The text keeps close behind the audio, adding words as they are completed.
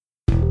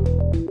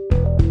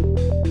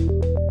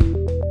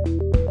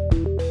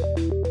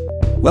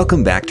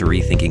Welcome back to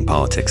Rethinking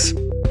Politics.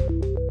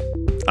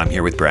 I'm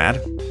here with Brad,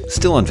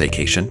 still on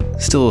vacation,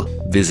 still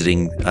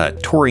visiting,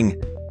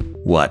 touring,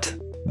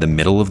 the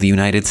middle of the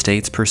United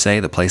States, per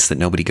se, the place that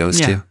nobody goes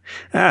to?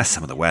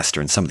 Some of the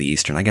western, some of the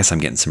eastern. I guess I'm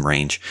getting some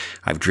range.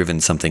 I've driven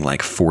something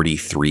like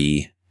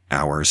 43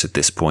 hours at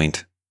this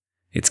point.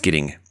 It's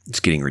getting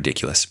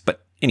ridiculous.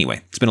 But anyway,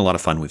 it's been a lot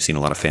of fun. We've seen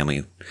a lot of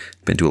family,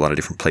 been to a lot of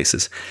different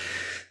places.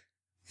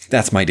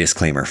 That's my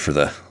disclaimer for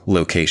the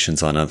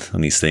locations on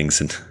these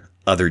things and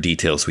other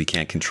details we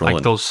can't control.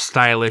 Like those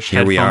stylish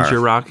headphones you're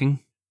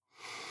rocking?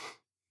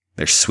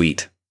 They're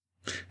sweet.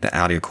 The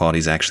audio quality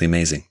is actually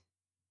amazing.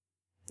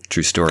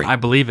 True story. I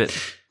believe it.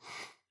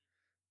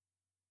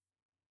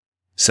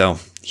 So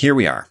here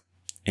we are.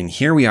 And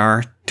here we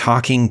are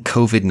talking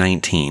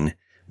COVID-19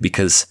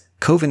 because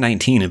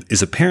COVID-19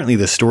 is apparently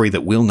the story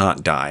that will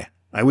not die.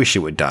 I wish it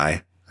would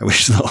die. I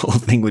wish the whole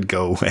thing would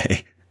go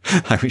away.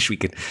 I wish we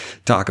could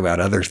talk about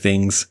other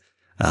things.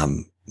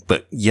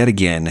 But yet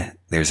again,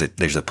 there's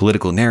a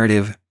political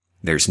narrative,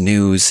 there's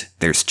news,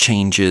 there's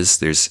changes,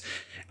 there's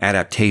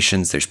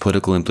adaptations, there's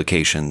political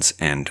implications,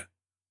 and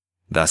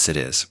thus it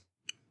is.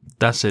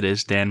 Thus it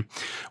is, Dan.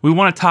 We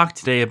want to talk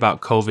today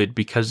about COVID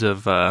because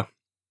of,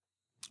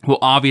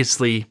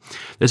 obviously,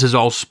 this is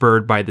all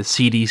spurred by the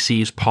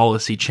CDC's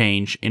policy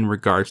change in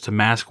regards to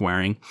mask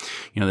wearing.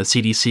 You know, the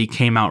CDC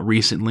came out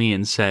recently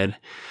and said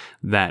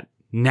that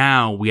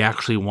now we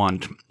actually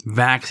want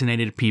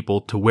vaccinated people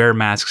to wear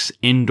masks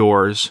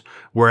indoors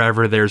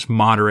wherever there's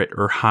moderate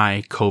or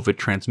high COVID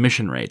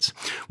transmission rates,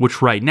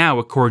 which right now,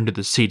 according to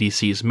the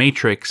CDC's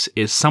matrix,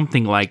 is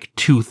something like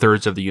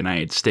 2/3 of the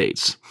United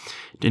States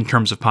in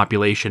terms of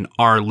population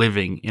are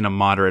living in a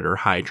moderate or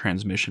high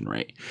transmission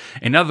rate.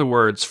 In other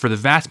words, for the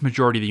vast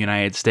majority of the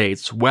United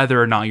States,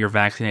 whether or not you're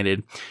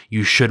vaccinated,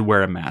 you should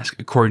wear a mask,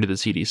 according to the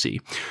CDC,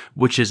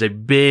 which is a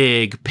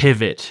big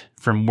pivot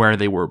from where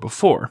they were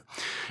before.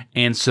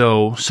 And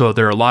so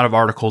there are a lot of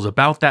articles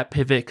about that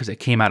pivot because it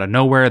came out of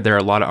nowhere. There are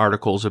a lot of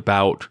articles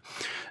about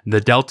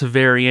the Delta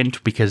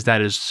variant because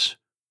that is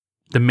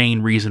the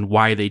main reason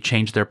why they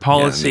changed their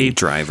policy. Yeah, the main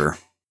driver.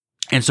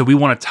 And so we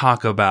want to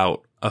talk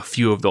about a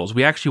few of those.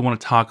 We actually want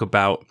to talk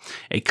about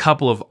a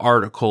couple of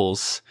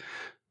articles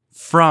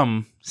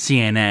from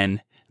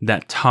CNN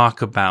that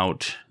talk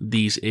about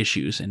these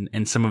issues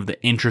and some of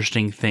the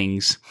interesting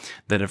things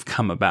that have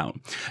come about.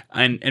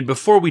 And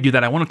before we do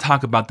that, I want to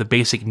talk about the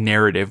basic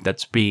narrative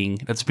that's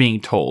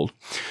being told.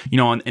 You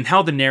know, and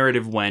how the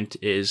narrative went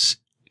is,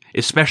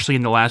 especially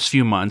in the last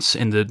few months,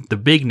 and the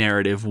big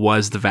narrative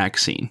was the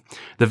vaccine.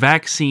 The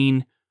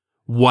vaccine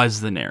was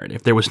the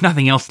narrative. There was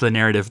nothing else to the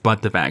narrative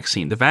but the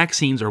vaccine. The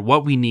vaccines are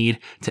what we need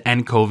to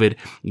end COVID.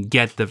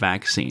 Get the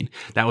vaccine.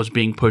 That was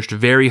being pushed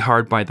very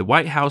hard by the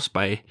White House,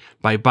 by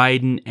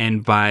Biden,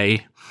 and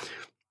by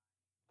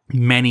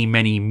many,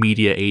 many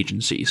media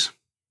agencies.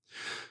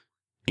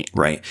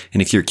 Right.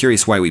 And if you're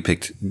curious why we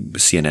picked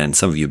CNN,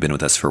 some of you have been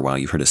with us for a while.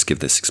 You've heard us give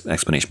this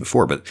explanation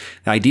before, but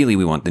ideally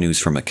we want the news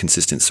from a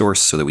consistent source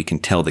so that we can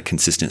tell the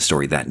consistent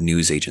story that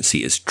news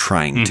agency is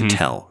trying to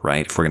tell,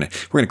 right? If we're going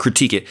to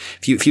critique it,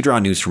 if you draw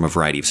news from a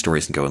variety of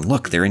stories and go, and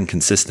look, they're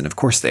inconsistent, of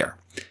course they are.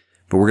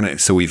 But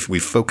so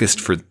we've focused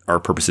for our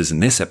purposes in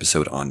this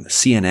episode on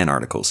CNN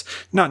articles,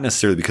 not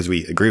necessarily because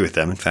we agree with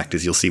them. In fact,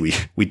 as you'll see,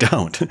 we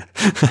don't,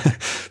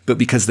 but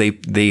because they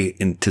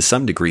to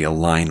some degree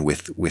align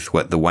with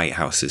what the White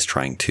House is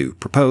trying to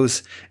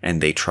propose,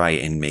 and they try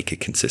and make a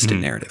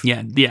consistent narrative.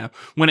 Yeah.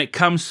 When it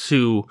comes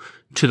to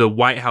the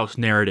White House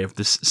narrative,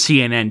 the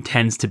CNN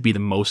tends to be the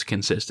most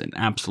consistent.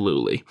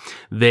 Absolutely,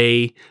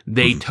 they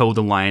toe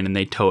the line and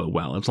they toe it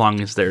well. As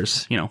long as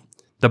there's, you know,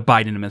 the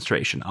Biden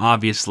administration.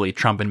 Obviously,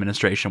 Trump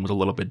administration was a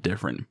little bit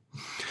different.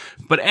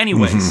 But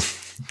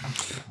anyways,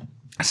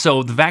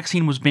 so the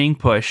vaccine was being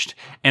pushed,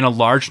 and a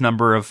large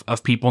number of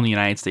people in the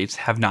United States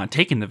have not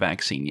taken the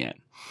vaccine yet.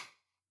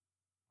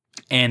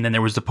 And then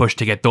there was the push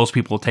to get those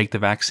people to take the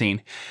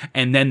vaccine.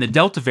 And then the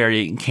Delta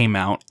variant came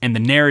out, and the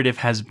narrative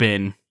has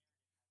been,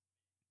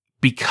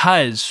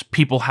 because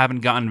people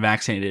haven't gotten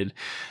vaccinated,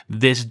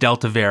 this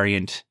Delta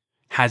variant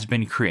has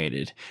been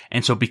created.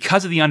 And so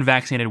because of the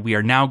unvaccinated, we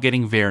are now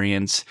getting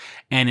variants.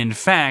 And in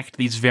fact,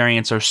 these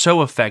variants are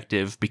so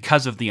effective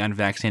because of the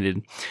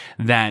unvaccinated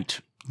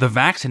that the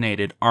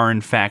vaccinated are in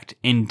fact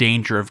in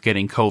danger of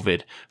getting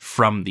COVID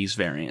from these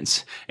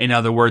variants. In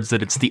other words,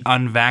 that it's the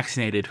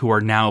unvaccinated who are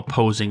now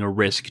posing a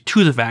risk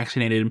to the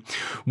vaccinated,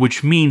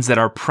 which means that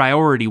our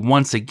priority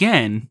once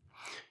again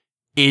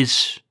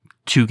is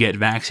to get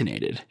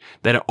vaccinated.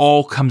 That it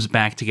all comes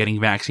back to getting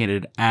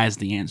vaccinated as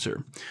the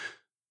answer.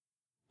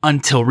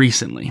 Until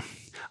recently,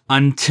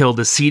 until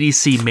the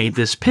CDC made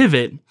this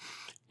pivot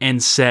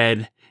and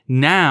said,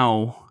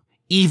 now,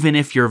 even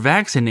if you're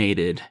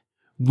vaccinated,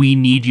 we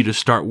need you to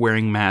start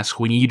wearing masks.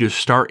 We need you to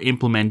start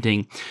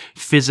implementing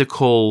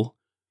physical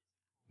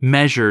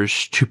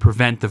measures to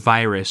prevent the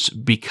virus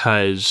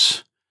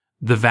because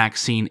the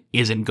vaccine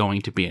isn't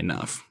going to be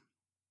enough.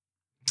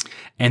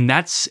 And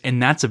that's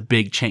a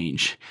big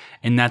change.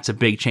 And that's a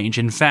big change.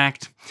 In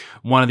fact,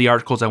 one of the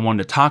articles I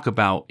wanted to talk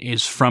about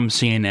is from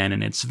CNN,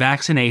 and it's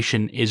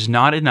vaccination is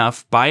not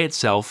enough by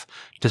itself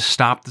to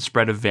stop the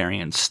spread of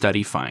variants,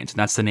 study finds. And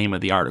that's the name of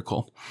the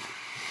article.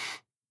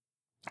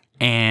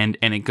 And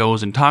it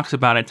goes and talks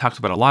about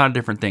a lot of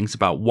different things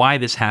about why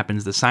this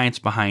happens, the science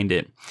behind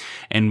it,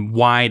 and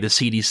why the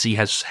CDC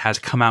has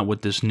come out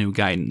with this new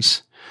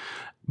guidance.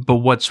 But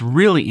what's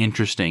really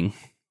interesting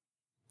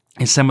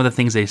is some of the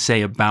things they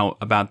say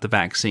about the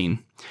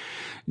vaccine.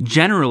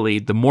 Generally,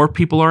 the more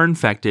people are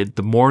infected,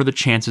 the more the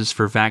chances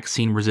for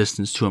vaccine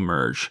resistance to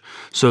emerge.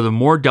 So the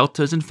more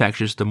Delta is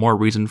infectious, the more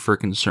reason for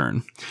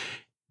concern.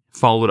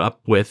 Followed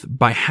up with,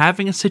 by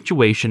having a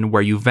situation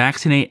where you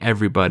vaccinate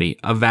everybody,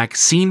 a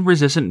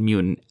vaccine-resistant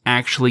mutant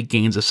actually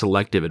gains a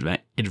selective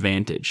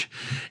advantage.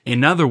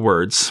 In other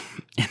words,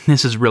 and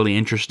this is really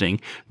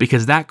interesting,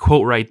 because that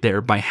quote right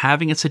there, by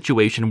having a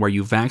situation where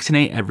you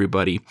vaccinate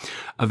everybody,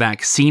 a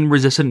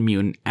vaccine-resistant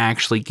mutant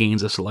actually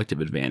gains a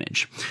selective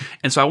advantage.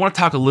 And so I want to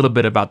talk a little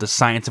bit about the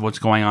science of what's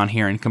going on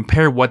here and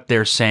compare what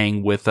they're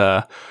saying with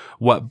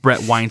what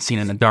Bret Weinstein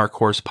in the Dark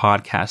Horse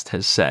podcast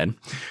has said.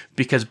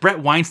 Because Bret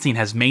Weinstein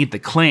has made the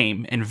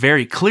claim, and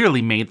very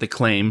clearly made the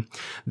claim,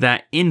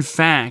 that in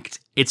fact,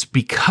 it's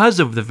because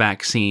of the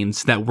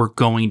vaccines that we're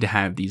going to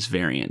have these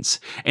variants.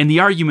 And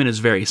the argument is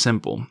very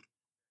simple.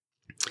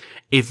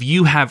 If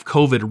you have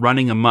COVID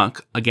running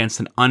amok against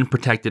an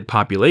unprotected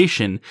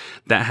population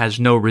that has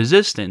no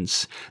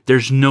resistance,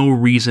 there's no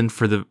reason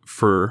for the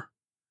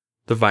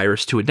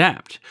virus to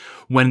adapt.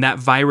 When that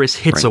virus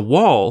hits a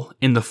wall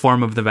in the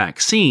form of the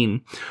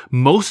vaccine,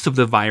 most of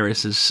the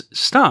virus is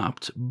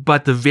stopped,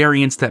 but the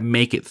variants that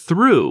make it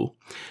through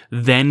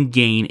then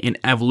gain an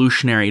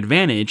evolutionary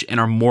advantage and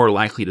are more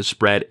likely to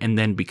spread and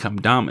then become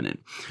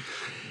dominant.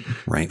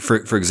 Right.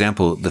 For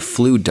example, the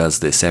flu does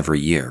this every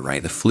year,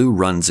 right? The flu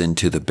runs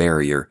into the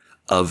barrier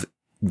of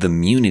the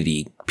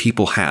immunity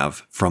people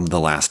have from the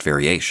last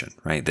variation,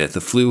 right? That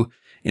the flu,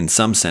 in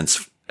some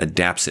sense,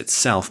 adapts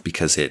itself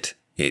because it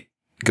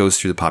goes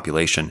through the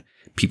population.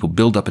 People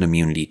build up an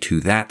immunity to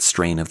that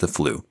strain of the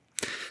flu.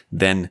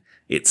 Then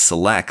it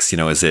selects,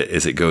 as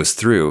it goes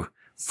through,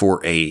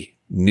 for a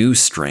new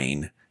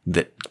strain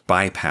that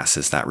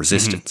bypasses that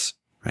resistance,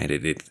 right?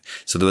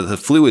 So the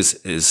flu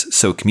is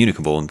so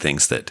communicable in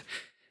things that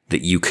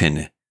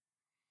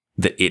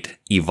it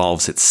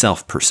evolves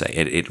itself per se.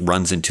 It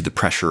runs into the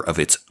pressure of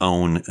its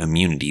own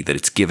immunity that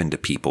it's given to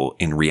people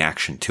in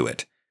reaction to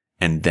it,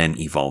 and then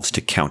evolves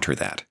to counter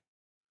that.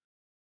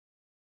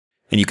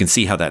 And you can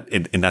see how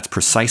and that's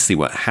precisely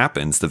what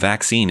happens. The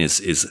vaccine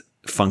is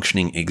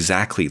functioning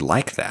exactly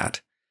like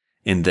that,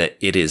 in that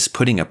it is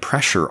putting a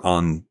pressure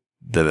on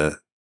the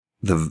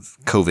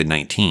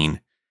COVID-19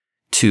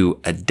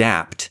 to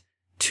adapt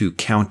to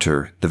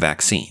counter the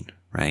vaccine,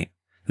 right?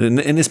 And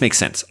this makes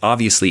sense.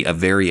 Obviously, a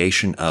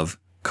variation of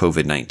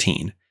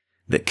COVID-19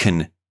 that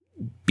can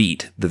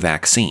beat the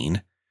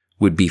vaccine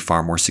would be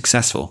far more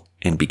successful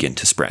and begin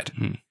to spread.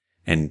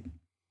 And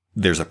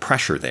there's a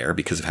pressure there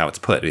because of how it's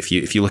put. If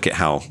you look at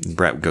how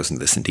Bret goes into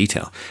this in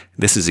detail,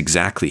 this is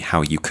exactly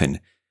how you can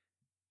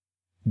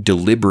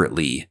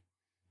deliberately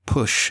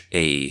push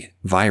a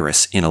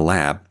virus in a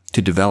lab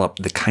to develop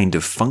the kind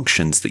of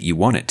functions that you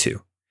want it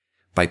to,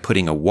 by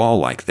putting a wall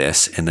like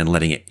this and then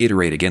letting it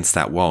iterate against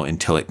that wall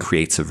until it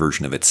creates a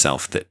version of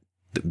itself that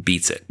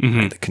beats it,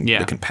 right?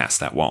 that can pass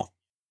that wall.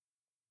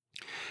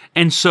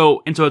 And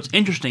so it's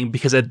interesting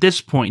because at this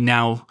point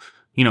now,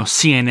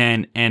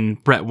 CNN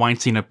and Bret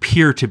Weinstein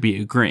appear to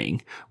be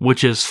agreeing,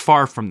 which is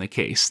far from the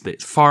case.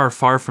 Far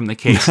from the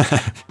case.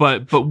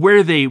 but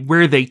where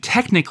they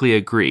technically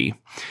agree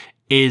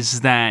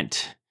is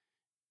that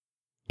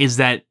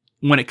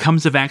when it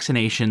comes to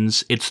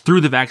vaccinations, it's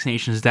through the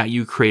vaccinations that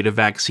you create a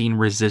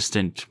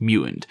vaccine-resistant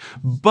mutant.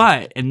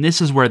 But, and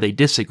this is where they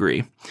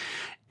disagree,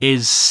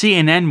 is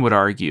CNN would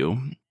argue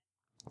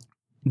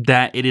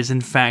that it is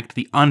in fact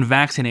the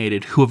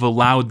unvaccinated who have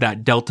allowed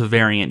that Delta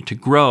variant to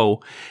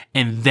grow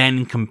and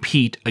then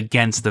compete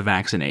against the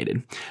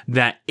vaccinated.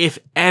 That if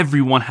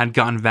everyone had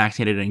gotten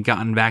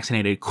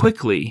vaccinated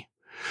quickly,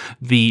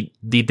 the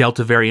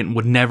Delta variant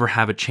would never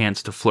have a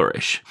chance to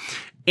flourish.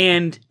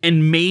 And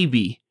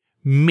maybe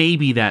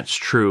that's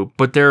true,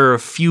 but there are a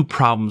few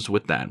problems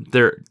with that.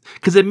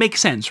 Because it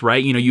makes sense,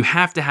 right? You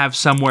have to have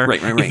somewhere.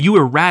 Right. If you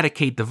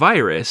eradicate the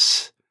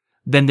virus,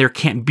 then there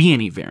can't be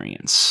any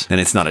variants.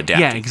 And it's not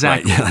adapting. Yeah,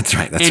 exactly. Right. Yeah, that's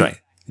right.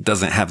 It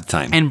doesn't have the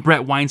time. And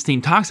Bret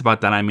Weinstein talks about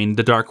that. I mean,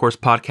 the Dark Horse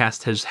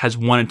podcast has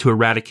wanted to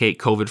eradicate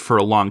COVID for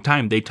a long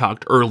time. They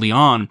talked early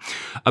on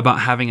about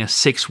having a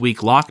 6-week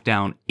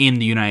lockdown in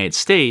the United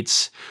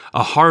States,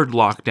 a hard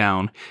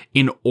lockdown,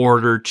 in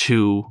order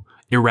to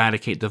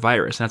eradicate the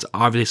virus. That's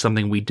obviously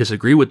something we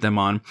disagree with them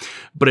on,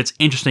 but it's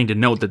interesting to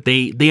note that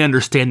they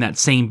understand that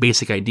same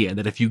basic idea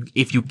that if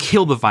you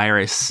kill the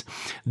virus,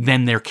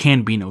 then there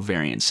can be no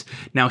variants.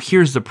 Now,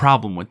 here's the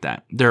problem with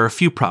that. There are a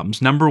few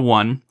problems. Number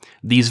one,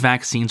 these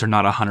vaccines are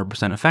not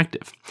 100%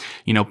 effective.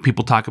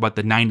 People talk about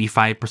the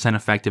 95%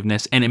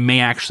 effectiveness, and it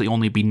may actually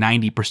only be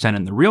 90%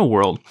 in the real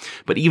world,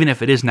 but even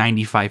if it is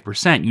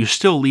 95%, you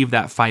still leave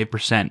that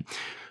 5%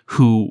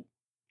 who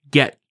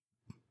get,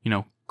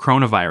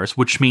 coronavirus,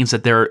 which means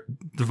that the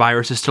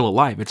virus is still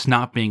alive. It's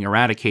not being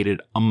eradicated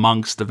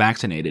amongst the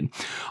vaccinated.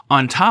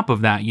 On top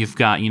of that, you've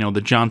got,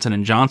 the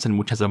Johnson & Johnson,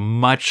 which has a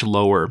much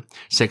lower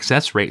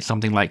success rate,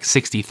 something like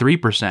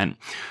 63%,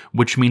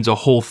 which means a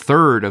whole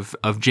third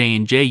of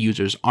J&J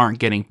users aren't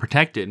getting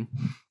protected.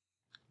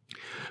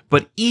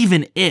 But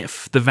even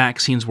if the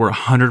vaccines were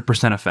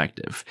 100%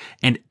 effective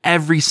and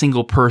every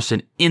single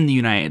person in the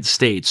United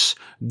States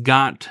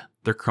got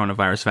the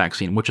coronavirus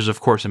vaccine, which is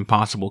of course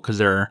impossible because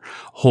there are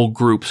whole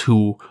groups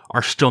who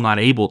are still not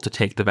able to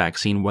take the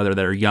vaccine, whether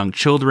they're young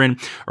children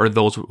or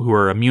those who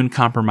are immune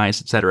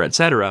compromised, et cetera, et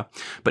cetera.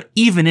 But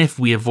even if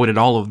we avoided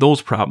all of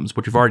those problems,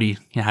 which we've already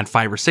had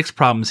 5 or 6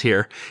 problems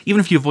here,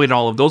 even if you avoided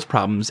all of those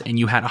problems and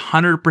you had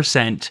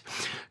 100%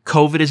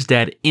 COVID is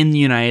dead in the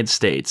United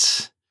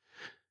States,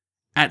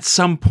 at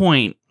some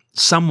point,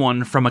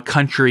 someone from a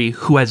country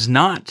who has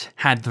not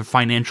had the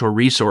financial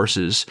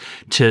resources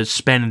to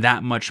spend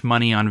that much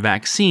money on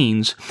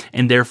vaccines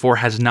and therefore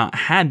has not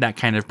had that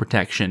kind of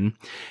protection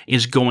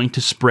is going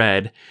to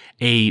spread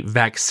a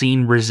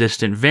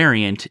vaccine-resistant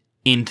variant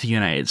into the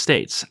United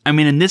States. I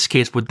mean, in this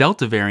case with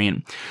Delta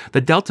variant,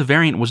 the Delta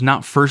variant was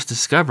not first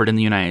discovered in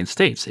the United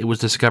States. It was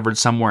discovered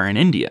somewhere in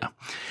India.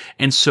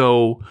 And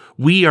so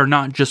we are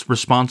not just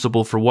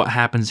responsible for what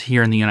happens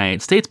here in the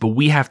United States, but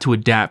we have to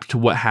adapt to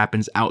what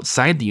happens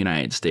outside the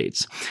United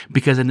States.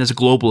 Because in this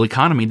global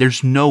economy,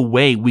 there's no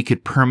way we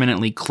could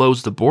permanently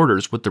close the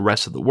borders with the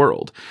rest of the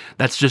world.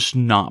 That's just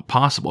not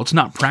possible. It's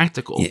not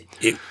practical.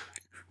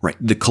 Right.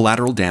 The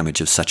collateral damage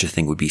of such a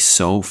thing would be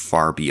so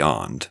far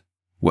beyond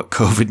what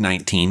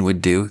COVID-19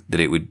 would do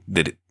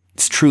that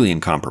it's truly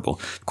incomparable.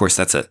 Of course,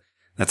 that's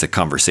a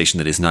conversation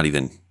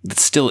that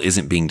still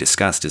isn't being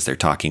discussed as they're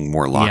talking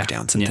more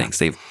lockdowns and things.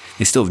 They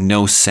still have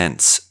no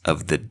sense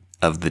of the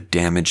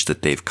damage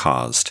that they've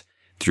caused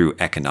through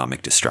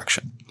economic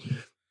destruction.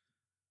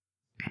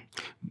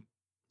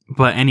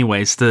 But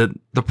anyways, the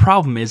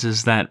problem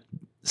is that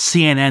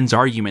CNN's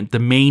argument, the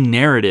main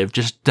narrative,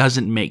 just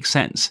doesn't make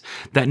sense.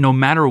 That no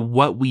matter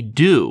what we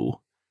do,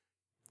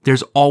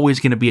 there's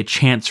always going to be a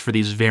chance for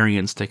these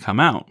variants to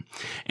come out.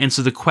 And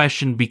so the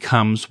question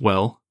becomes,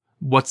 well,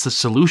 what's the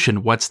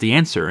solution? What's the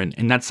answer?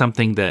 And that's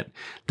something that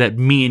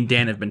me and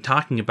Dan have been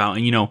talking about.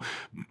 And,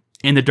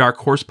 in the Dark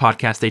Horse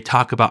podcast, they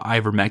talk about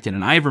ivermectin.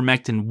 And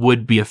ivermectin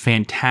would be a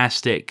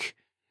fantastic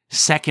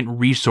second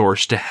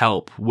resource to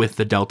help with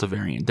the Delta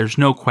variant. There's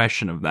no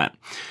question of that.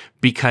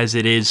 Because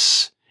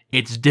it's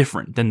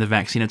different than the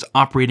vaccine. It's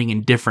operating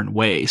in different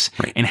ways.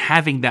 Right. And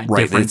having that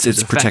difference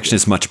its protection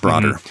is much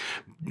broader. Mm-hmm.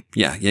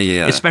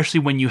 Yeah. Especially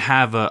when you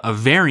have a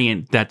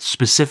variant that's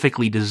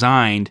specifically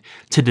designed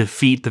to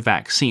defeat the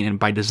vaccine. And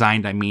by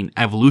designed, I mean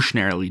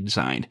evolutionarily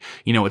designed.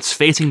 It's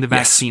facing the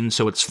vaccine,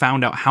 so it's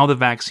found out how the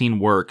vaccine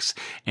works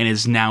and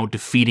is now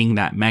defeating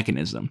that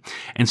mechanism.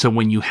 And so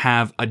when you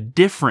have a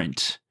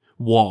different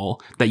wall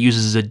that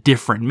uses a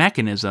different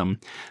mechanism,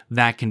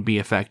 that can be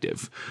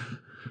effective.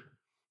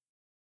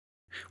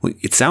 Well,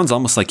 it sounds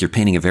almost like you're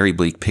painting a very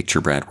bleak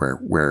picture, Brad,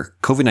 where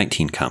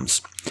COVID-19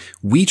 comes.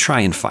 We try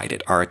and fight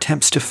it. Our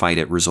attempts to fight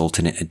it result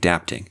in it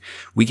adapting.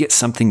 We get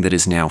something that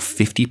is now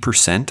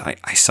 50%.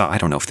 I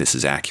don't know if this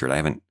is accurate. I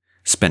haven't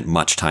spent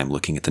much time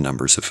looking at the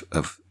numbers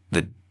of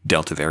the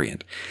Delta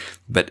variant,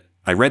 but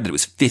I read that it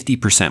was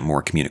 50%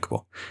 more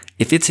communicable.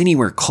 If it's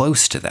anywhere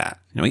close to that,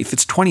 if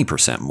it's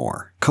 20%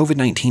 more,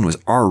 COVID-19 was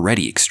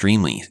already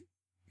extremely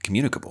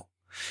communicable.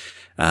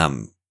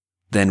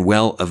 Then,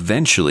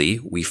 eventually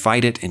we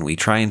fight it and we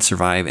try and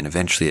survive, and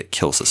eventually it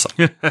kills us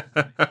all.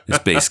 It's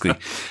basically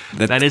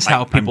that is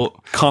how people.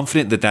 I'm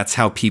confident that's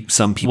how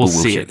some people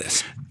will hear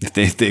this.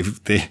 They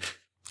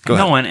go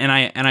ahead. And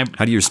I.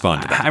 How do you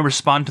respond to that? I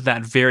respond to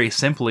that very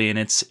simply, and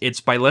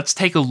it's by let's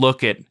take a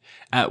look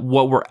at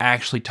what we're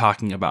actually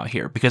talking about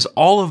here, because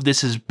all of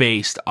this is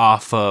based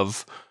off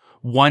of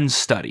one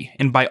study,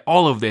 and by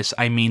all of this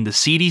I mean the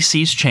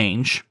CDC's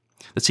change,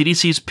 the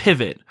CDC's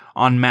pivot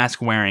on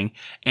mask wearing,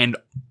 and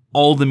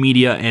all the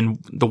media and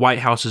the White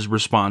House's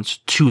response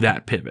to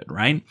that pivot,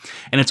 right?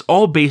 And it's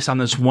all based on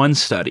this one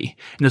study.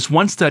 And this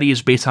one study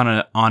is based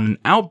on an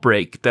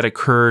outbreak that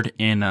occurred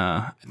in,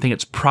 I think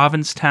it's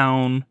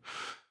Provincetown,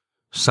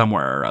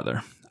 somewhere or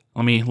other.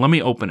 Let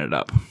me open it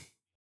up.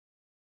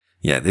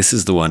 Yeah, this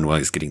is the one, I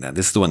was getting that.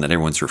 This is the one that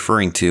everyone's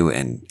referring to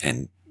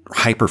and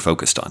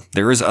hyper-focused on.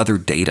 There is other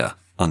data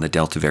on the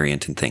Delta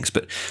variant and things,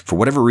 but for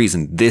whatever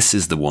reason, this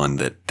is the one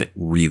that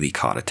really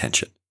caught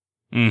attention.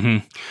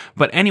 Mm-hmm.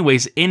 But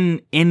anyways,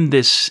 in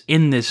this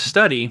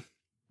study,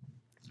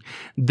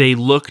 they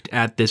looked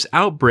at this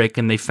outbreak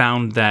and they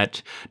found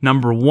that,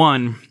 number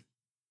one,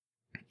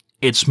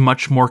 it's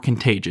much more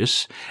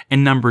contagious.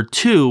 And number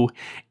two,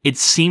 it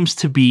seems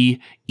to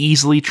be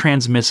easily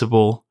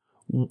transmissible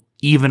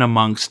even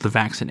amongst the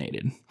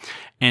vaccinated.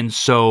 And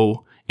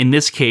so in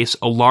this case,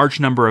 a large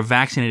number of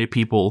vaccinated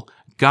people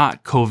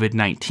got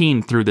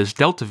COVID-19 through this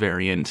Delta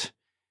variant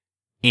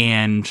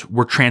and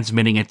were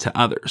transmitting it to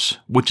others,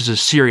 which is a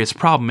serious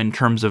problem in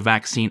terms of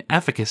vaccine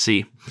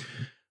efficacy.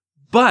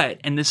 But,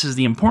 and this is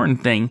the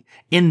important thing,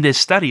 in this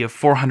study of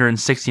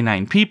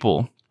 469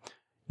 people,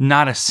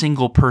 not a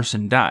single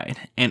person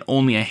died, and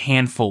only a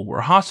handful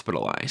were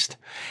hospitalized.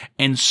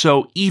 And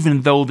so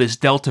even though this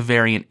Delta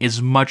variant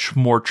is much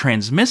more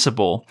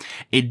transmissible,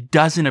 it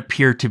doesn't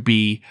appear to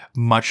be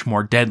much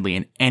more deadly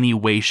in any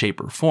way,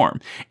 shape, or form.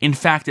 In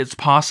fact, it's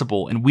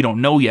possible, and we don't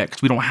know yet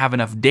because we don't have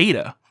enough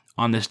data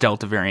on this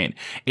Delta variant,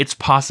 it's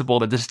possible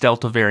that this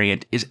Delta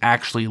variant is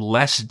actually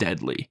less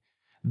deadly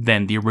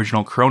than the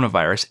original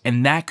coronavirus,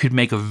 and that could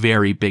make a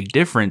very big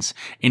difference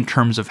in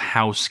terms of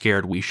how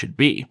scared we should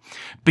be.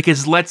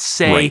 Because let's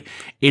say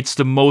it's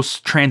the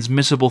most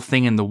transmissible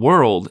thing in the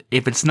world,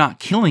 if it's not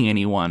killing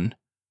anyone,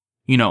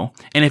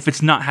 and if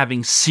it's not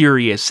having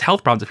serious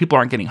health problems, if people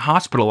aren't getting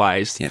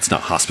hospitalized. Yeah, it's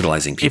not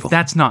hospitalizing people. If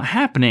that's not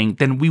happening,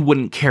 then we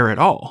wouldn't care at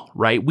all,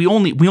 right? We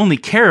only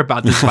care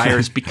about this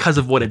virus because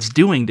of what it's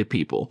doing to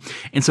people.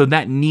 And so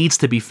that needs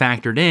to be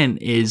factored in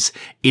is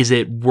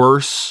it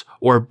worse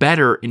or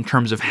better in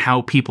terms of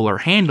how people are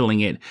handling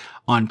it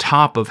on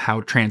top of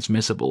how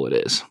transmissible it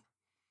is?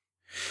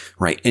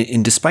 Right.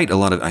 And despite a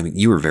lot of,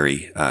 you were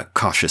very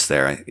cautious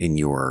there in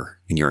your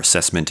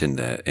assessment and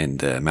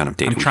the amount of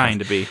data. I'm trying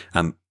to be.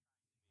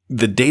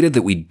 The data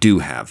that we do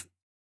have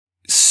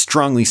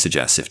strongly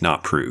suggests, if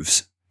not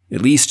proves, at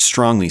least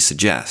strongly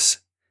suggests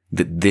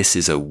that this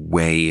is a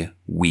way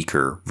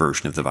weaker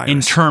version of the virus.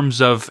 In terms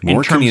of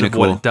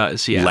what it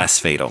does, yeah. Less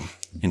fatal.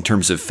 In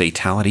terms of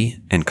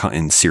fatality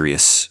and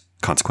serious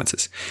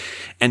consequences.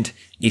 And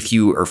if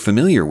you are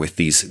familiar with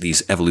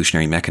these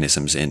evolutionary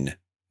mechanisms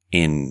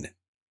in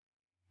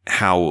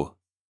how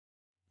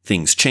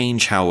things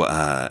change,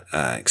 how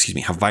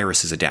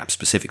viruses adapt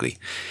specifically,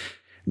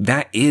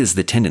 that is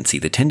the tendency.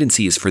 The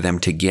tendency is for them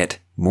to get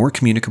more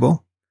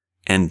communicable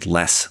and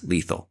less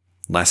lethal,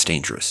 less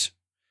dangerous.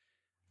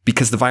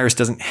 Because the virus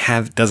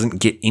doesn't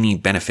get any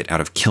benefit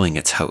out of killing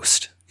its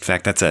host. In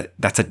fact, that's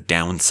a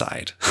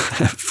downside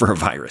for a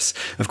virus.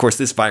 Of course,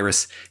 this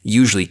virus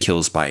usually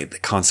kills by the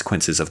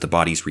consequences of the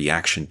body's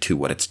reaction to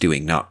what it's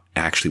doing, not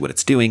actually what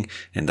it's doing,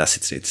 and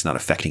thus it's not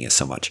affecting it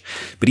so much.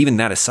 But even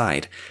that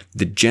aside,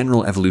 the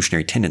general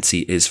evolutionary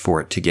tendency is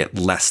for it to get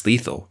less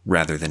lethal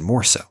rather than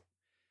more so.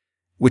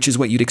 Which is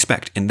what you'd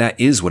expect, and that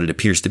is what it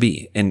appears to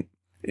be. And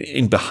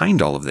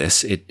behind all of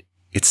this,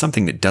 it's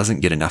something that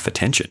doesn't get enough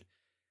attention.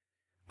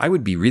 I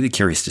would be really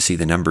curious to see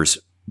the numbers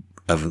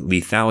of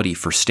lethality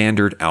for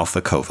standard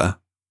alpha-CoV.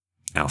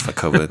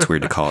 Alpha-COVID, it's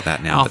weird to call it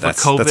that now, but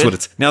that's what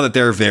it's, now that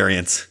there are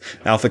variants.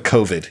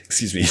 Alpha-COVID,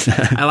 excuse me.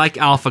 I like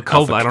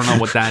alpha-COVID. I don't know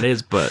what that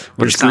is, but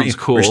it sounds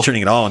cool. We're just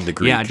turning it all into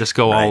Greek. Yeah, just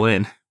go all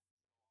in.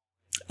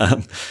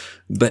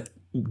 But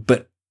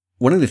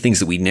one of the things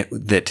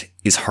that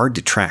is hard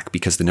to track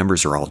because the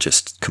numbers are all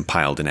just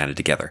compiled and added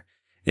together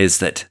is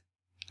that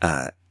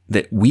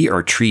we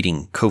are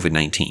treating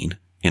COVID-19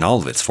 in all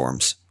of its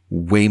forms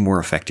way more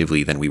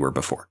effectively than we were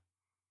before.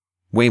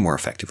 Way more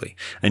effectively.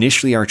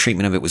 Initially, our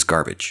treatment of it was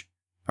garbage.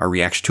 Our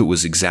reaction to it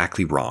was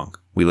exactly wrong.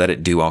 We let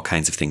it do all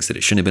kinds of things that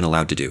it shouldn't have been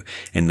allowed to do.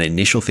 And the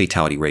initial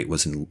fatality rate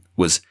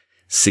was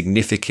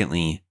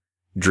significantly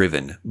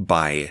driven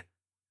by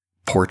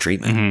poor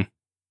treatment.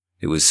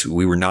 Mm-hmm.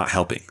 We were not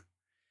helping.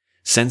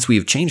 Since we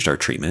have changed our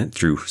treatment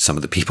through some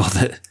of the people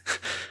that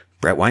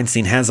Brett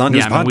Weinstein has on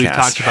his podcast. We've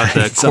talked about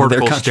the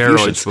cortical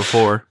steroids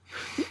before.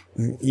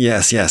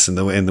 Yes, and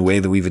the way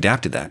that we've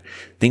adapted that.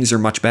 Things are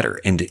much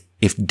better. And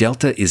if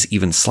Delta is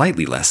even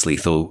slightly less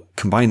lethal,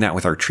 combine that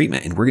with our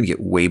treatment and we're going to get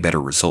way better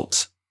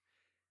results.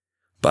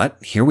 But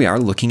here we are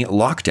looking at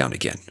lockdown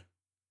again.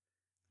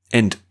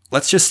 And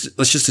let's just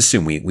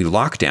assume we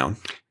lock down.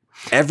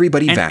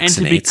 Everybody vaccinates.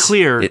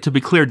 And to be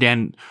clear,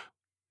 Dan,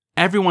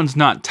 everyone's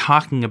not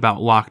talking about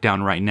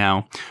lockdown right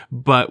now,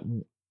 but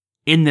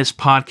in this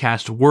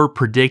podcast, we're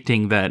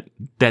predicting that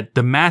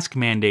the mask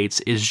mandates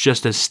is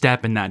just a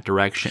step in that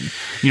direction.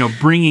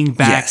 Bringing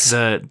back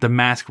the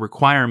mask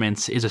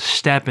requirements is a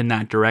step in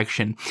that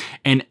direction.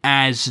 And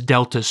as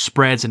Delta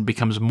spreads and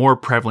becomes more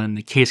prevalent and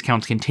the case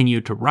counts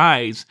continue to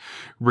rise,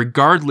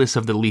 regardless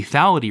of the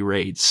lethality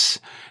rates,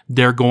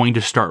 they're going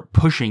to start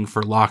pushing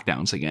for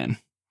lockdowns again.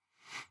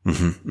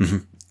 Mm-hmm, mm-hmm.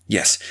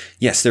 Yes,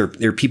 there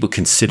are people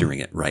considering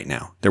it right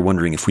now. They're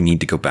wondering if we need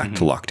to go back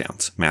to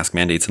lockdowns, mask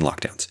mandates and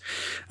lockdowns.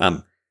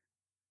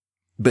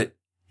 But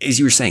as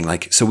you were saying,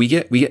 so we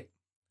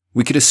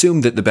could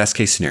assume that the best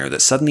case scenario,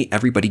 that suddenly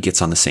everybody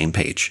gets on the same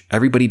page.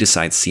 Everybody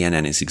decides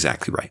CNN is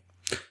exactly right.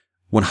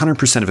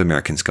 100% of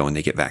Americans go and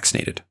they get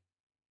vaccinated.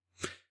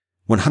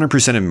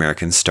 100% of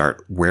Americans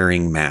start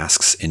wearing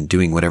masks and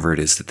doing whatever it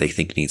is that they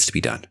think needs to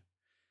be done.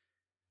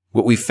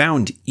 What we've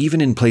found,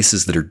 even in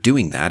places that are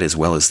doing that as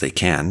well as they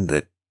can,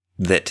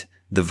 that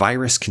the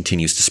virus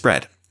continues to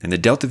spread. and the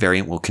Delta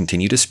variant will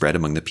continue to spread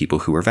among the people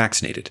who are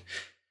vaccinated.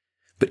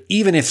 But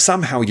even if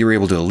somehow you're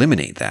able to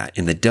eliminate that,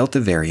 and the Delta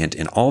variant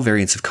and all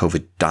variants of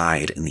COVID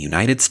died in the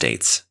United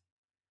States,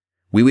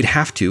 we would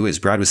have to, as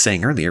Brad was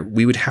saying earlier,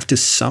 we would have to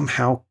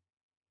somehow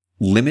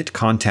limit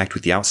contact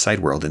with the outside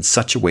world in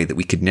such a way that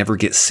we could never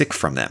get sick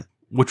from them.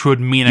 Which would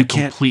mean a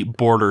complete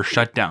border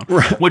shutdown,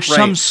 which right.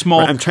 some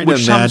small, I'm trying to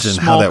imagine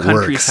how that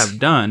countries works. have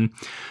done.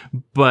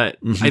 But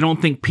I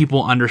don't think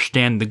people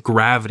understand the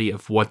gravity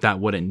of what that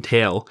would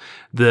entail.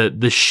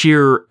 The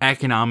sheer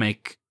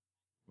economic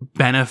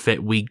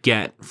benefit we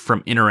get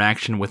from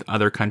interaction with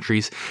other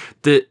countries.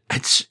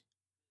 It's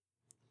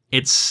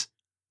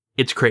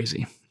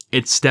crazy.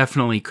 It's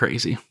definitely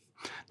crazy.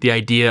 The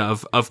idea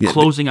of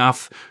closing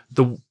off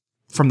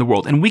from the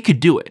world. And we could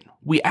do it.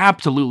 We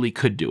absolutely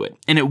could do it.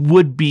 And it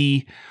would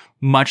be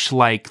much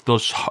like the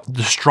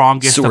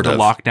strongest of the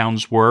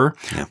lockdowns were,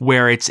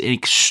 where it's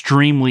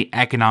extremely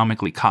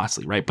economically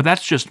costly, right? But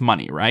that's just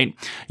money, right?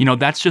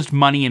 That's just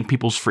money and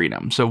people's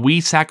freedom. So we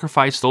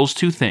sacrifice those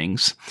two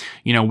things.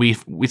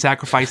 We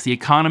sacrifice the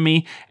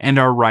economy and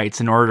our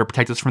rights in order to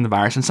protect us from the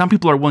virus. And some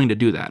people are willing to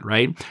do that,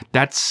 right?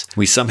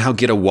 We somehow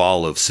get a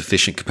wall of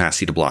sufficient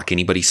capacity to block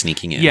anybody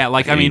sneaking in. Yeah,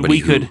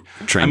 we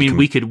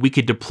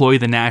could deploy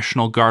the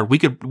National Guard. We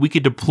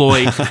could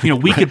deploy,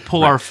 we could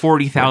pull our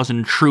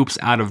 40,000 troops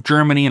out of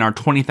Germany and our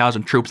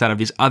 20,000 troops out of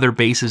these other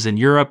bases in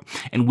Europe,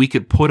 and we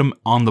could put them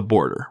on the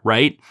border,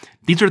 right?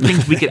 These are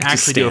things we could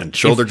actually do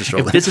shoulder to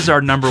shoulder. If this is our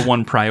number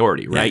one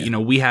priority, right? Yeah.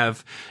 We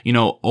have,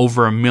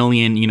 over 1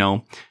 million,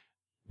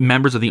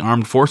 members of the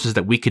armed forces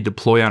that we could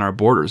deploy on our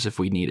borders if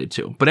we needed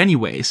to. But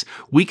anyways,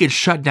 we could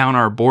shut down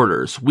our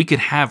borders. We could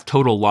have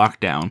total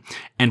lockdown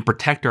and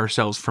protect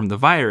ourselves from the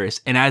virus.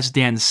 And as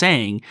Dan's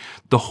saying,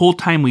 the whole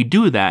time we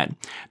do that,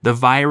 the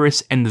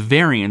virus and the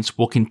variants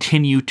will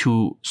continue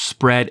to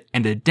spread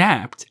and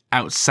adapt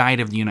outside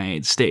of the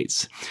United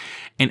States.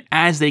 And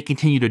as they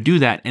continue to do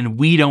that, and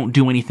we don't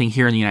do anything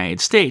here in the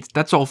United States,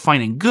 that's all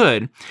fine and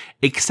good,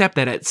 except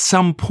that at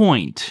some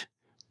point,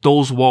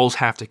 those walls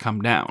have to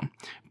come down.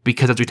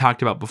 Because as we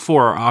talked about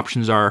before, our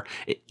options are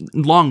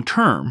long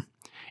term.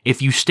 If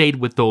you stayed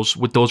with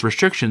those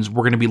restrictions,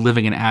 we're going to be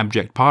living in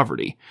abject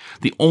poverty.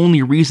 The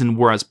only reason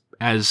we're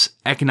as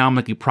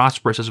economically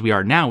prosperous as we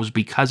are now is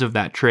because of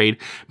that trade,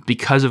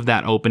 because of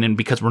that open, and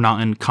because we're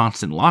not in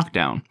constant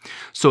lockdown.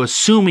 So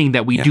assuming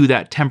that we do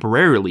that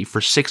temporarily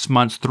for 6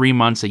 months, 3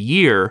 months, a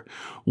year,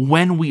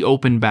 when we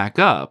open back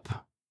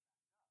up,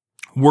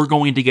 we're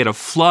going to get a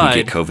flood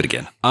get COVID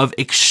again of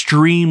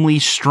extremely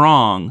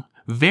strong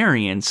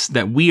variants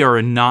that we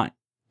are not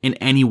in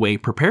any way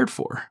prepared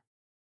for.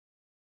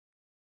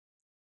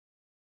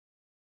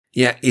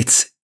 Yeah,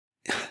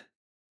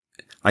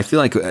 I feel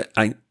like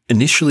I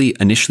initially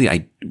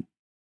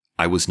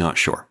I was not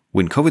sure.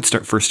 When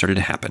COVID first started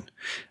to happen,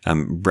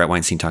 Brett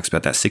Weinstein talks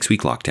about that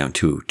 6-week lockdown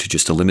to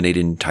just eliminate it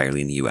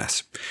entirely in the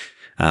US.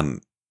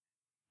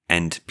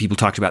 And people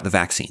talked about the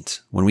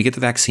vaccines. When we get the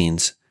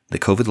vaccines, the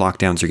COVID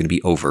lockdowns are going to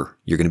be over.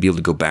 You're going to be able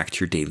to go back to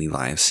your daily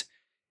lives.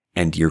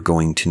 And you're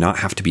going to not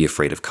have to be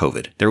afraid of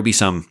COVID. There will be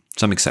some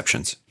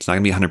exceptions. It's not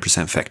going to be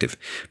 100% effective,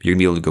 but you're going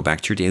to be able to go back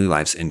to your daily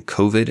lives. And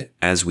COVID,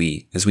 as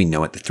we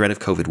know it, the threat of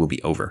COVID will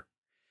be over.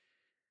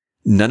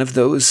 None of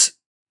those,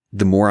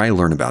 the more I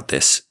learn about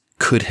this,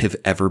 could have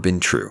ever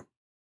been true.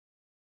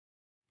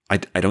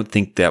 I don't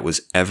think that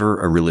was ever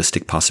a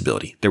realistic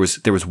possibility. There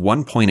was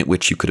one point at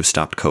which you could have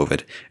stopped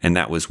COVID, and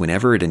that was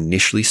whenever it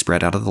initially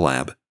spread out of the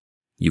lab,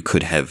 you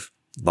could have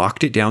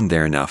locked it down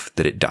there enough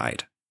that it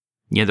died.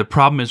 Yeah, the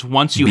problem is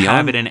once you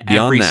have it in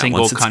every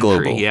single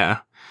country,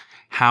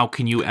 how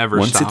can you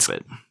ever stop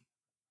it?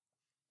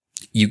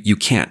 You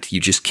can't.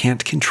 You just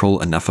can't control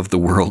enough of the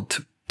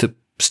world to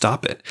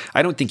stop it.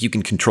 I don't think you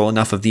can control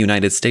enough of the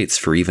United States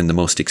for even the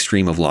most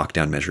extreme of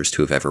lockdown measures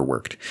to have ever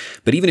worked.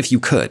 But even if you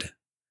could,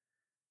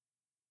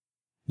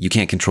 you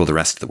can't control the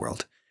rest of the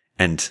world.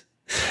 And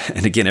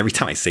again, every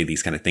time I say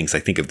these kind of things, I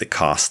think of the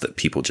costs that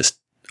people just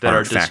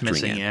aren't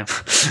factoring in.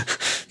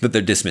 That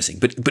they're dismissing.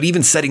 But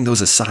even setting those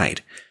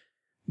aside,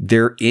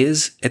 there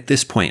is, at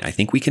this point, I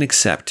think we can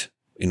accept,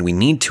 and we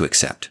need to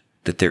accept,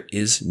 that there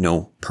is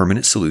no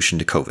permanent solution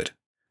to COVID.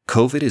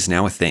 COVID is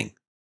now a thing,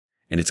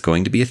 and it's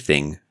going to be a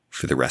thing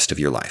for the rest of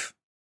your life.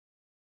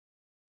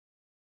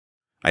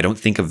 I don't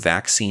think a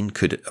vaccine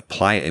could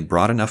apply a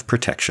broad enough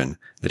protection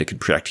that it could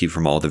protect you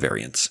from all the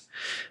variants.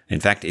 In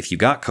fact, if you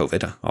got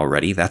COVID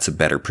already, that's a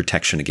better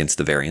protection against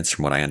the variants,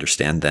 from what I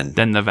understand, than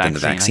the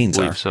vaccines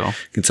are. So.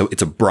 And so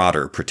it's a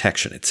broader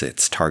protection.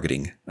 It's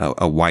targeting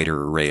a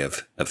wider array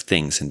of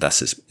things, and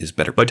thus is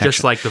better protection. But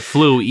just like the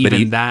flu,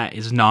 even that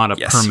is not a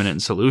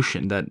permanent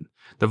solution. That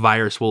the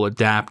virus will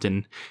adapt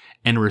and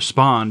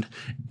respond.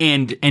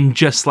 And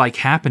just like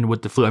happened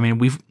with the flu, I mean,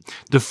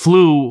 the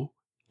flu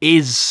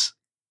is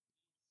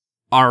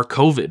our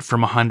COVID from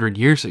 100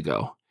 years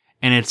ago.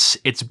 And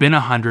it's been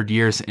 100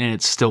 years and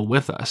it's still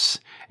with us.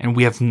 And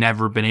we have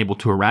never been able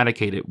to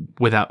eradicate it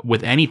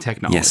with any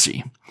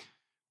technology.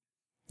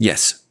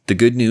 Yes. The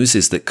good news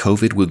is that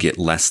COVID will get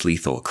less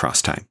lethal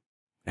across time.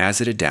 As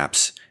it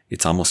adapts,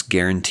 it's almost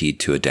guaranteed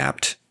to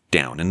adapt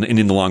down. And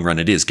in the long run,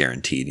 it is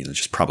guaranteed,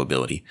 just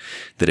probability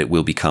that it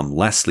will become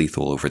less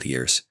lethal over the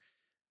years.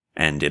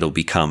 And it'll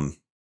become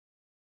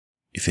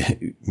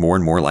more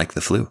and more like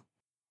the flu.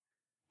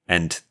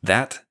 And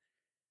that,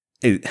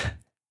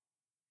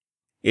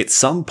 at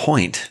some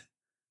point,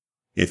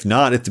 if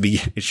not at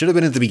it should have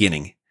been at the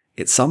beginning.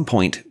 At some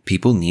point,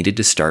 people needed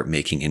to start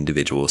making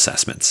individual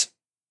assessments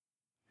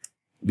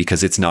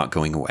because it's not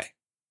going away.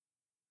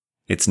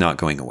 It's not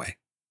going away.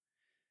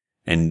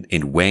 And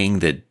in weighing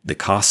the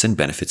costs and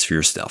benefits for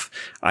yourself,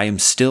 I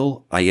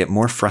get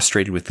more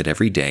frustrated with it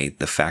every day,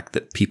 the fact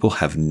that people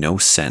have no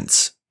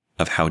sense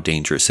of how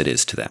dangerous it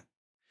is to them.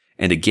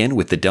 And again,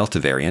 with the Delta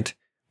variant,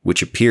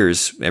 which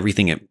appears,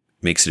 everything it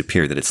makes it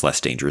appear that it's less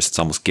dangerous. It's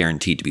almost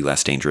guaranteed to be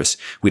less dangerous.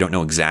 We don't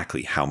know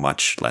exactly how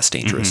much less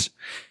dangerous.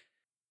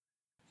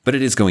 But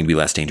it is going to be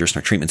less dangerous, and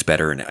our treatment's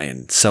better,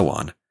 and so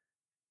on.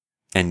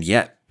 And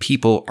yet,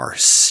 people are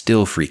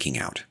still freaking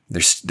out.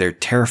 They're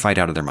terrified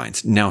out of their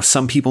minds. Now,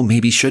 some people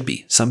maybe should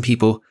be. Some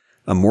people,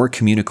 a more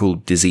communicable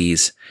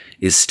disease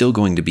is still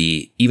going to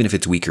be, even if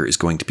it's weaker, is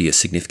going to be a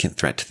significant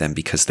threat to them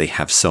because they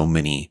have so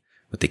many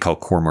what they call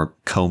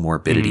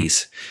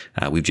comorbidities.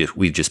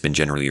 We've just been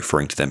generally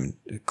referring to them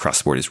across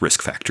the board as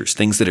risk factors,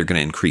 things that are going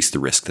to increase the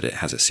risk that it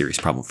has a serious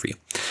problem for you.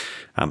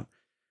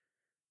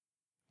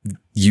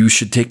 You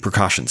should take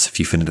precautions if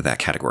you fit into that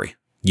category.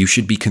 You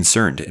should be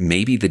concerned.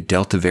 Maybe the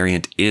Delta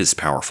variant is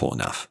powerful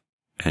enough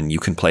and you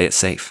can play it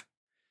safe.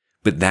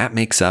 But that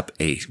makes up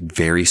a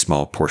very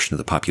small portion of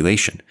the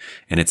population.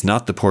 And it's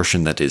not the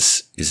portion that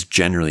is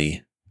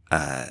generally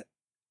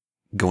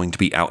going to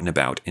be out and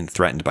about and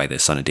threatened by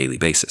this on a daily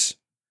basis.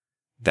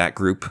 That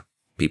group,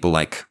 people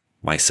like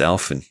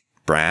myself and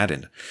Brad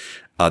and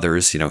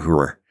others, who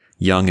are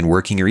young and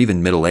working or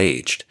even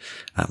middle-aged,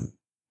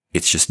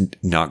 it's just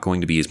not going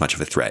to be as much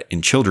of a threat.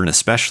 In children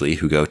especially,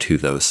 who go to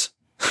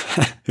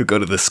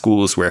the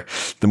schools where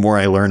the more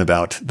I learn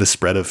about the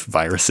spread of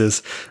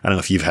viruses, I don't know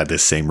if you've had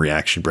this same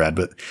reaction, Brad,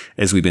 but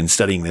as we've been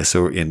studying this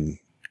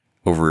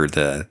over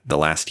the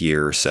last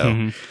year or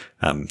so,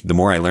 the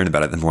more I learn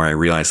about it, the more I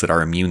realize that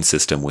our immune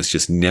system was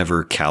just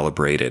never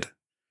calibrated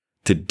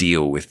to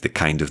deal with the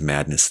kind of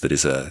madness that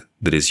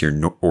is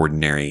your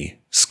ordinary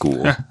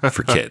school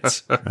for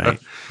kids, right?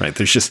 Right.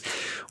 There's just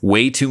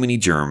way too many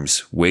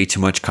germs, way too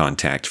much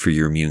contact for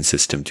your immune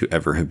system to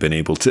ever have been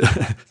able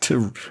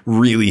to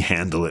really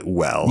handle it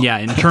well. Yeah.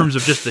 In terms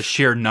of just the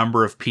sheer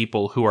number of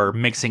people who are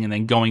mixing and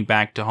then going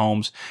back to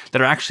homes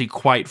that are actually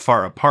quite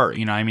far apart.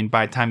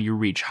 By the time you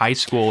reach high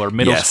school or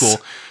middle school,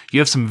 you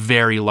have some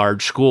very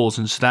large schools.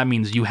 And so that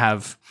means you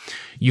have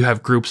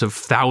groups of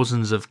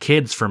thousands of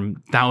kids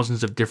from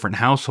thousands of different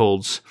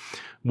households,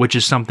 which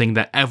is something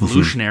that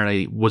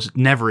evolutionarily was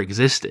never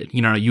existed.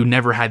 You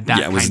never had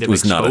that kind of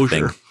exposure. Not a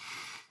thing.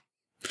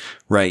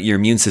 Right. Your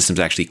immune system's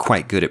actually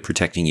quite good at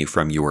protecting you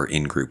from your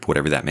in-group,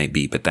 whatever that may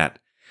be. But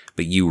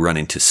you run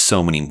into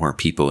so many more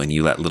people and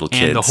you let little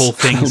kids, and the whole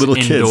thing's little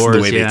indoors, kids,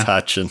 the way they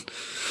touch and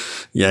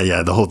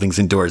the whole thing's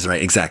indoors.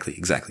 Right. Exactly.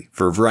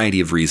 For a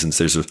variety of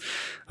reasons,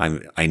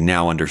 I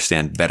now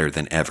understand better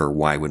than ever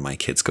why when my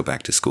kids go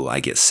back to school, I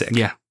get sick.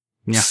 Yeah.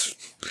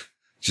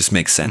 Just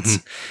makes sense.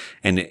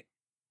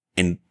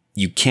 And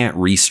you can't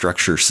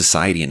restructure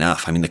society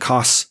enough. The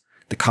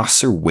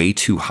costs are way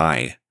too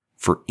high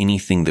for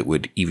anything that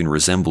would even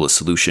resemble a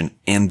solution.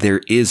 And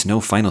there is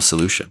no final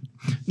solution.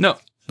 No.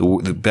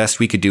 The best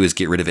we could do is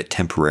get rid of it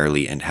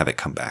temporarily and have it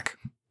come back.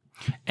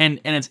 And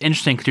it's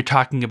interesting because you're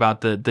talking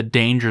about the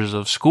dangers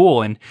of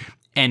school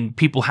and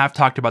people have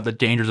talked about the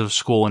dangers of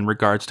school in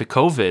regards to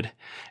COVID.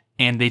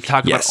 And they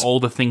talk about all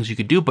the things you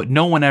could do, but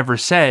no one ever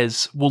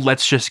says, well,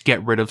 let's just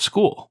get rid of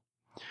school.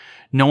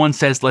 No one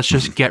says, let's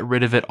just get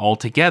rid of it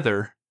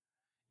altogether,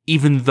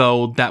 even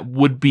though that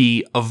would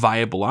be a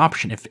viable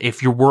option.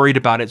 If you're worried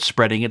about it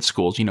spreading at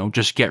schools,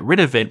 just get rid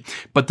of it,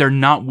 but they're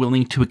not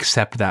willing to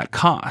accept that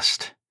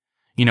cost.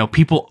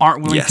 People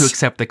aren't willing to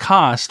accept the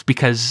cost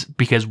because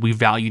we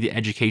value the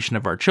education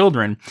of our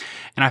children.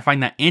 And I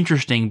find that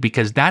interesting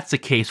because that's a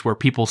case where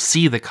people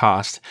see the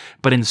cost,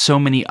 but in so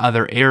many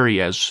other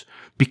areas,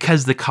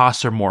 because the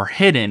costs are more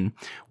hidden,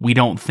 we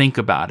don't think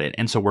about it.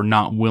 And so we're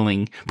not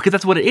willing, because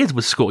that's what it is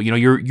with school.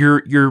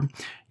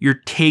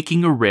 You're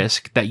taking a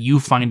risk that you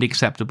find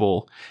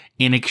acceptable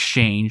in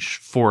exchange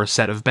for a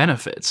set of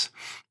benefits.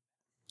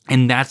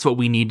 And that's what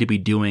we need to be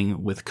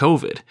doing with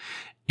COVID.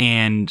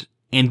 And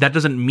that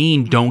doesn't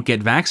mean don't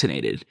get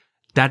vaccinated.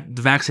 That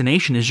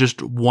vaccination is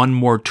just one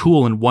more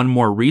tool and one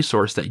more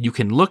resource that you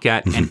can look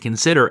at and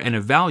consider and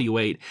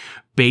evaluate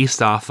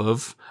based off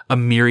of a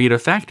myriad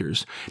of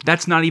factors.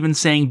 That's not even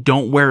saying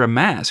don't wear a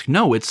mask.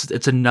 No,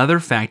 it's another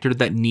factor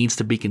that needs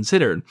to be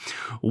considered.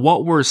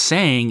 What we're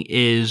saying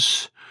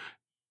is,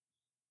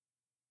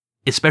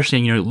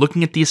 especially,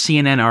 looking at these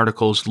CNN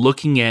articles,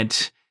 looking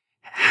at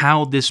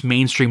how this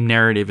mainstream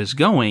narrative is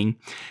going,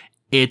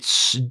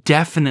 it's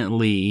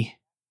definitely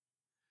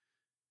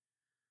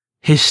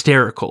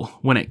hysterical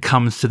when it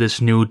comes to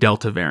this new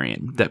Delta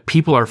variant, that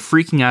people are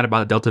freaking out about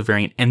the Delta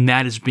variant, and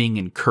that is being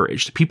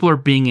encouraged. People are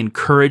being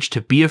encouraged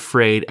to be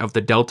afraid of the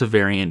Delta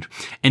variant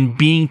and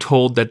being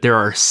told that there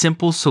are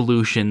simple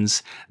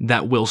solutions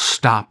that will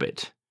stop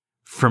it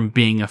from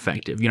being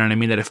effective. You know what I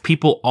mean? That if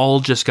people all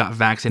just got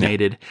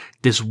vaccinated,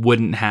 this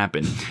wouldn't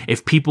happen.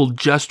 If people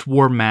just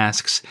wore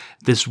masks,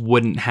 this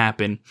wouldn't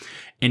happen.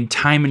 And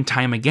time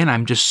again,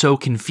 I'm just so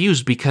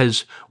confused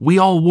because we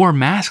all wore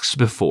masks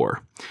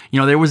before. You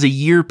know, there was a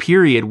year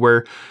period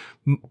where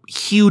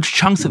huge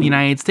chunks of the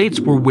United States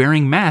were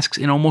wearing masks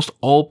in almost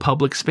all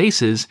public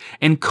spaces,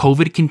 and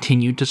COVID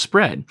continued to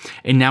spread.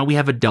 And now we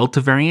have a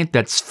Delta variant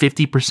that's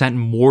 50%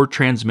 more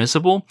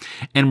transmissible,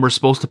 and we're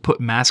supposed to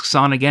put masks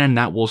on again, and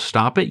that will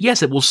stop it.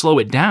 Yes, it will slow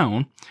it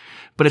down,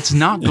 but it's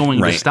not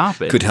going to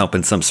stop it. Could help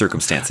in some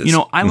circumstances. You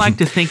know, I like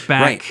to think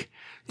back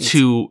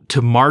to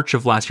March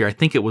of last year. I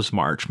think it was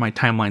March. My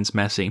timeline's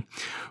messy.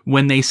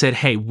 When they said,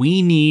 hey,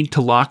 we need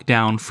to lock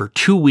down for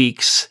 2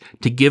 weeks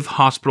to give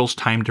hospitals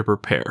time to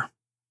prepare.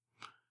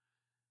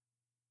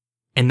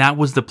 And that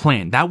was the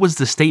plan. That was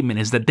the statement,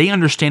 is that they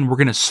understand we're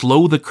going to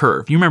slow the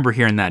curve. You remember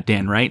hearing that,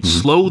 Dan, right?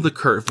 Mm-hmm. Slow the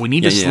curve. We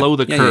need to slow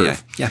the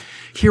curve. Yeah.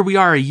 Here we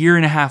are a year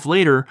and a half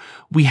later.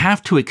 We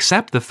have to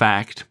accept the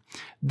fact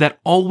that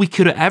all we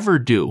could ever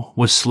do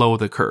was slow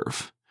the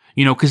curve.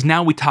 You know, because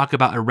now we talk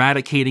about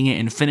eradicating it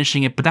and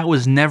finishing it, but that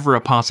was never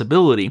a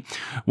possibility.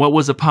 What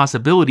was a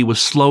possibility was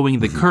slowing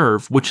the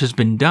curve, which has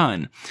been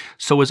done.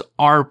 So is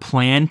our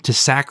plan to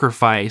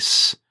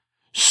sacrifice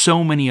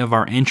so many of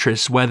our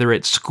interests, whether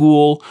it's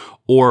school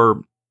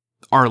or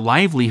our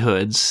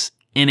livelihoods,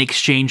 in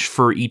exchange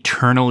for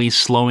eternally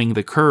slowing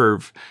the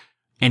curve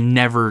and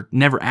never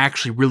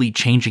actually really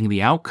changing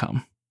the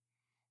outcome?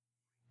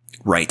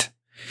 Right.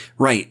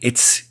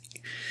 It's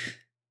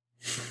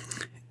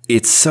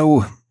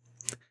so...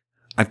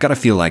 I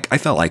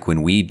felt like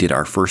when we did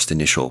our first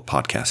initial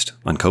podcast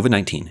on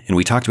COVID-19 and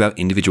we talked about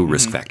individual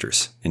risk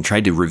factors and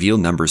tried to reveal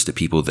numbers to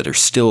people that are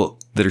still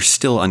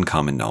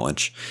uncommon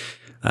knowledge,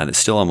 that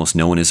still almost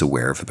no one is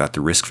aware of, about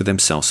the risk for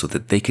themselves, so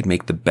that they could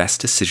make the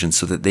best decisions,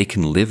 so that they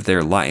can live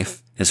their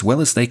life as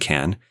well as they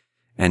can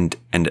and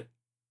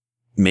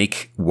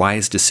make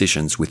wise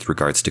decisions with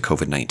regards to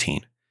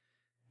COVID-19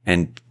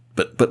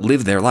 but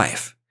live their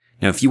life.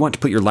 Now, if you want to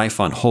put your life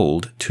on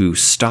hold to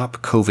stop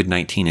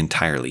COVID-19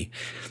 entirely,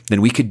 then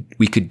we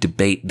could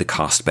debate the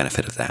cost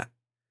benefit of that.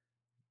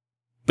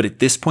 But at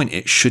this point,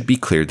 it should be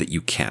clear that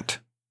you can't.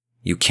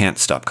 You can't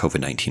stop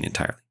COVID-19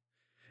 entirely.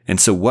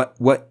 And so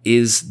what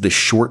is the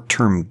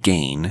short-term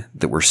gain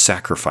that we're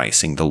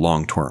sacrificing the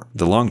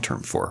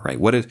long-term for,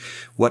 right?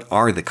 What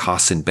are the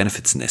costs and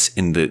benefits in this?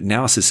 And the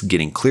analysis is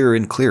getting clearer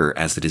and clearer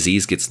as the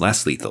disease gets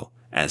less lethal,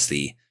 as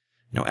the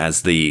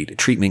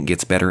treatment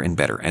gets better and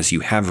better, as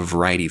you have a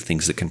variety of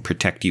things that can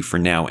protect you for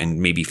now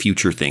and maybe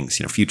future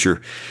things.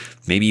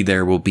 Maybe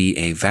there will be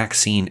a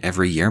vaccine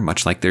every year,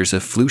 much like there's a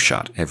flu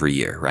shot every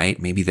year, right?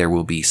 Maybe there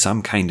will be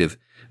some kind of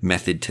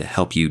method to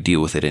help you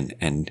deal with it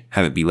and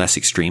have it be less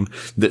extreme,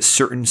 that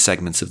certain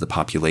segments of the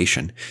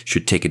population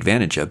should take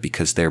advantage of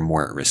because they're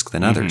more at risk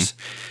than others.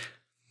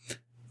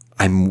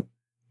 The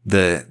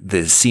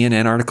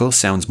CNN article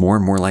sounds more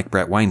and more like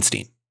Brett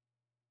Weinstein.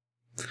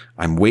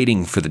 I'm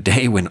waiting for the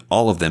day when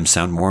all of them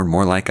sound more and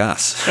more like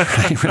us.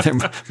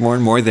 Right? More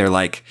and more, they're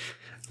like,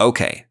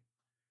 okay,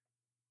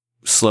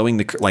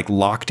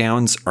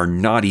 lockdowns are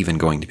not even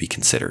going to be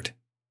considered,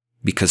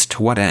 because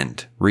to what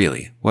end,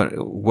 really?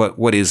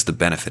 What is the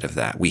benefit of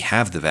that? We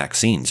have the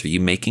vaccines. Are you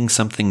making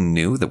something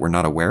new that we're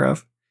not aware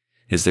of?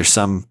 Is there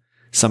some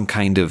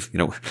kind of,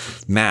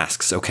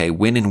 masks? Okay,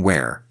 when and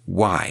where?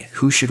 Why?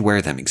 Who should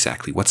wear them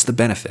exactly? What's the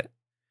benefit?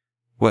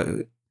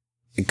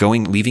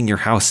 Leaving your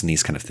house and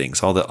these kind of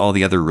things, all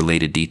the other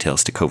related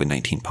details to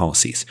COVID-19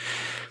 policies.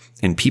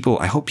 And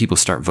I hope people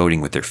start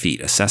voting with their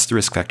feet. Assess the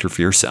risk factor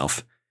for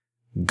yourself.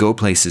 Go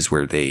places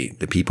where the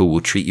people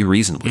will treat you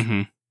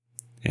reasonably,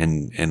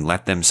 and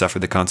let them suffer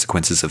the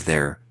consequences of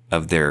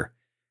their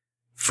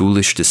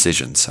foolish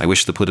decisions. I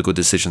wish the political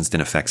decisions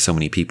didn't affect so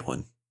many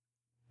people,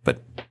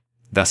 but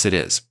thus it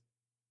is.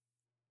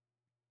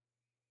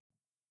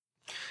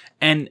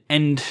 And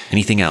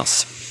anything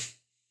else?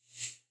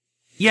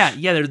 Yeah.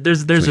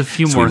 There's a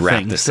few more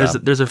things.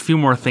 There's a few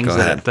more things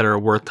that are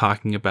worth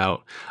talking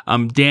about.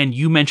 Dan,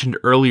 you mentioned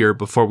earlier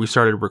before we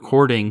started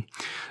recording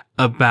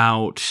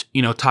about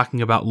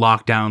talking about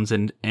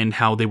lockdowns and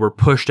how they were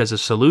pushed as a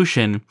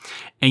solution,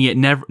 and yet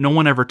no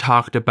one ever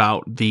talked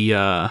about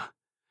the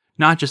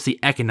not just the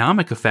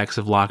economic effects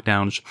of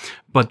lockdowns,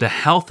 but the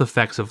health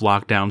effects of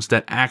lockdowns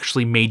that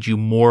actually made you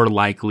more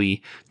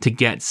likely to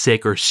get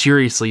sick or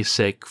seriously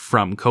sick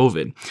from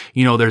COVID.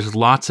 There's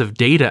lots of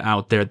data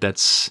out there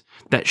that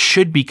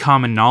should be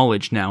common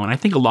knowledge now, and I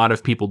think a lot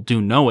of people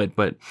do know it,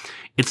 but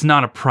it's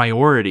not a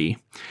priority,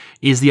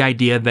 is the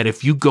idea that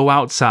if you go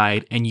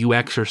outside and you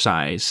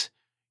exercise,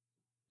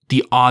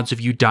 the odds of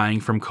you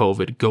dying from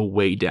COVID go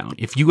way down.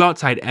 If you go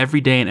outside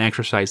every day and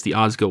exercise, the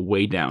odds go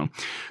way down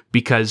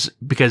because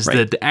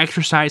right. the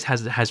exercise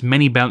has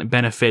many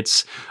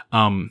benefits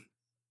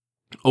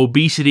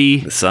obesity.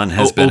 The sun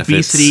has benefits.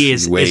 Obesity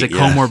is a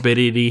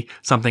comorbidity,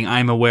 something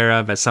I'm aware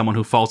of as someone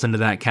who falls into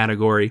that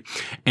category.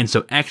 And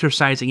so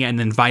exercising, and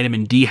then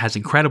vitamin D has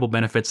incredible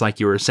benefits, like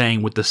you were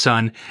saying, with the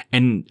sun,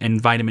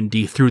 and vitamin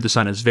D through the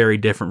sun is very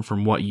different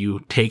from what you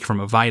take from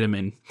a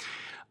vitamin,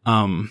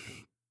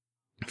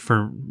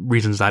 for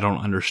reasons I don't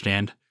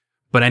understand.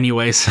 But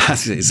anyways,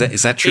 is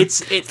that true?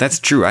 That's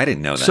true. I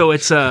didn't know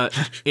that. So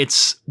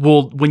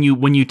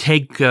when you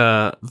take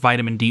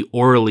vitamin D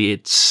orally,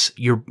 it's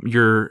your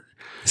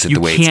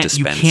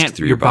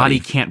body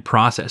can't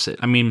process it.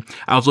 I mean,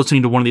 I was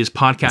listening to one of these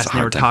podcasts and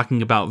they were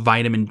talking about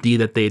vitamin D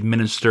that they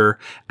administer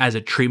as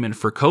a treatment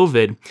for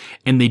COVID,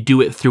 and they do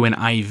it through an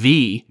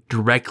IV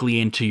directly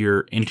into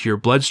your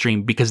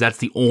bloodstream because that's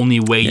the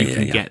only way you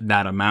can get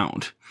that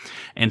amount.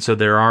 And so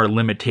there are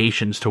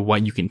limitations to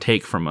what you can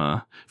take from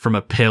a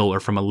pill or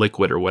from a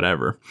liquid or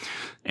whatever.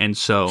 And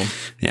so,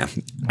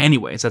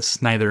 anyways, that's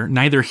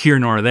neither here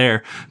nor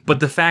there.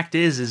 But the fact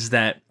is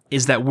that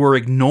we're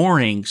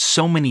ignoring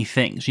so many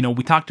things. You know,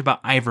 we talked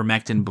about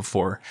ivermectin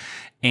before,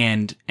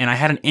 and I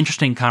had an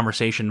interesting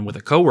conversation with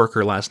a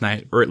coworker last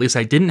night, or at least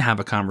I didn't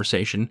have a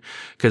conversation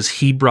because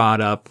he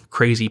brought up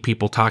crazy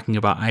people talking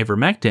about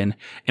ivermectin,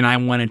 and I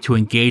wanted to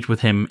engage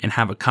with him and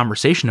have a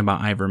conversation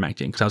about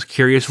ivermectin because I was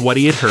curious what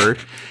he had heard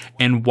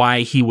and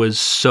why he was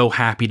so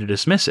happy to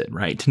dismiss it,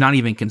 right? To not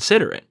even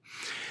consider it.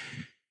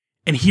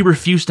 And he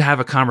refused to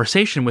have a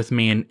conversation with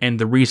me, and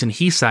the reason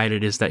he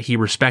cited is that he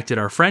respected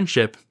our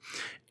friendship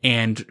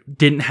and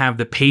didn't have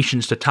the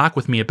patience to talk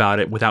with me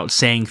about it without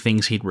saying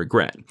things he'd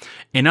regret.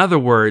 In other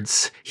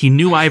words, he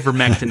knew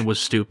ivermectin was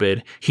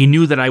stupid. He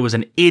knew that I was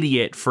an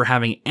idiot for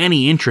having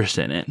any interest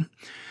in it.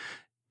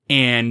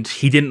 And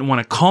he didn't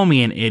want to call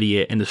me an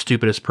idiot and the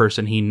stupidest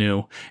person he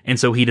knew. And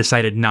so he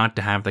decided not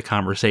to have the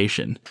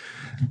conversation.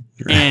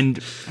 Right. And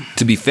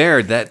to be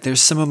fair, that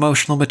there's some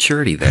emotional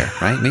maturity there,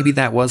 right? Maybe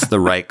that was the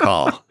right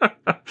call.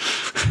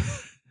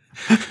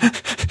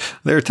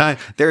 There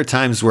are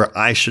times where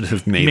I should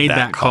have made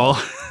that call.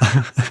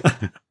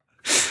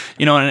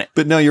 You know,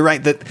 but no, you're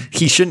right that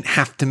he shouldn't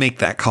have to make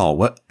that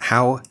call.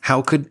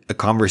 How could a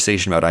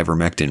conversation about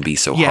ivermectin be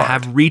so hard? Yeah,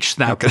 have reached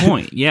that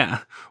point. Yeah,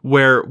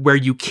 where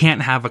you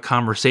can't have a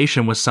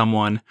conversation with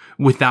someone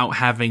without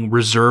having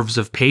reserves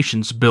of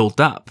patience built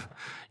up.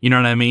 You know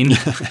what I mean?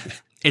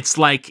 It's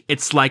like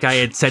I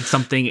had said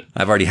something.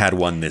 I've already had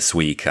one this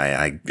week.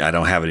 I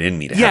don't have it in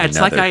me to have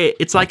another.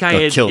 It's like I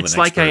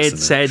had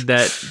said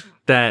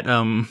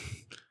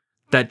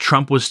that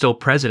Trump was still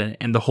president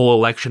and the whole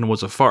election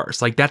was a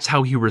farce. Like, that's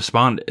how he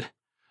responded.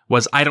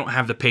 Was, I don't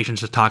have the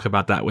patience to talk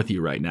about that with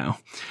you right now.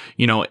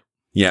 You know.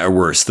 Yeah, or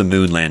worse, the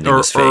moon landing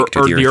was faked,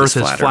 or the Earth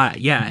is flat.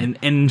 Yeah,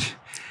 and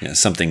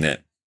something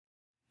that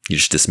you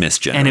just dismiss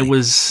generally. And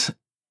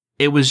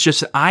it was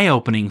just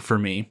eye-opening for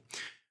me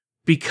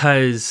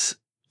because,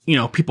 you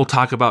know, people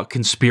talk about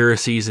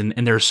conspiracies and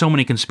there are so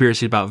many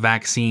conspiracies about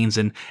vaccines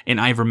and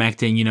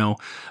ivermectin. You know,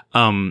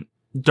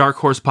 Dark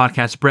Horse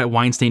podcast, Brett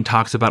Weinstein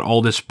talks about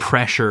all this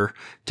pressure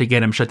to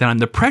get him shut down. And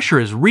the pressure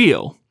is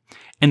real.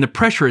 And the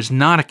pressure is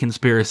not a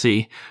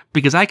conspiracy,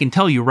 because I can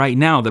tell you right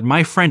now that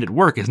my friend at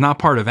work is not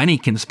part of any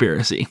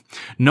conspiracy.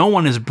 No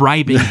one is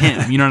bribing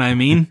him. You know what I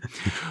mean?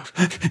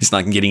 He's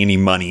not getting any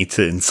money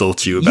to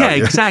insult you about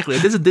exactly.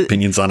 This is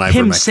opinions on ivermectin.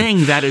 Him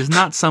saying that is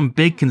not some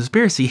big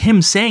conspiracy.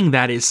 Him saying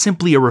that is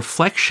simply a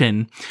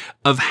reflection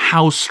of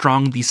how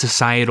strong these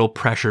societal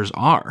pressures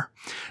are.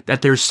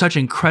 That there's such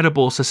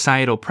incredible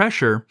societal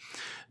pressure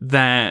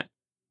that,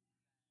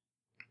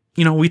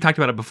 you know, we talked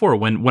about it before.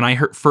 When I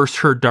first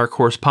heard Dark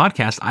Horse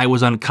podcast, I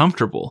was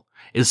uncomfortable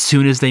as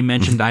soon as they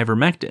mentioned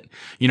ivermectin.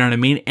 You know what I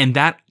mean? And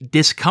that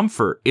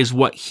discomfort is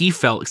what he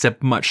felt,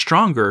 except much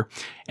stronger.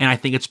 And I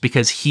think it's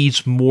because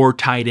he's more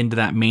tied into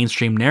that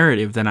mainstream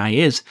narrative than I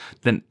am.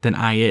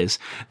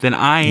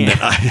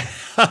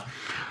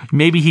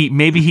 Maybe he.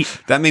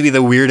 That may be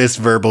the weirdest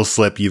verbal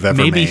slip you've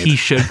ever made. Maybe he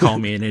should call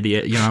me an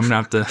idiot. You know, I'm gonna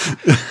have to.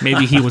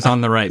 Maybe he was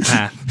on the right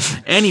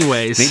path.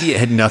 Anyways, maybe it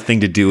had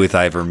nothing to do with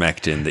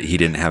ivermectin that he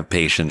didn't have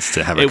patience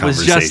to have a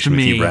conversation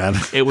with you, Brad.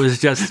 It was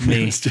just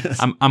me.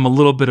 I'm a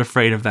little bit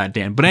afraid of that,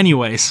 Dan. But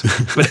anyways,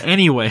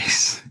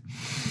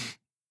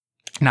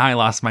 now I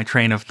lost my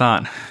train of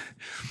thought.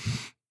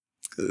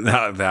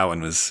 That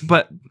one was.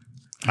 But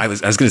I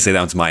was going to say that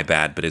one's my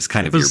bad, but it's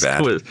kind of your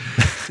bad.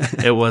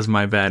 It was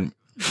my bad.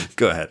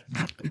 Go ahead.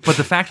 But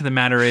the fact of the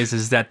matter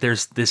is that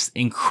there's this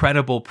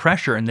incredible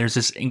pressure, and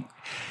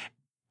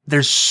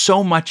there's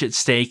so much at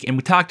stake. And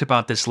we talked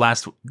about this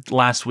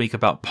last week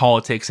about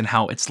politics and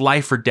how it's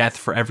life or death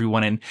for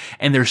everyone,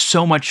 and there's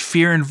so much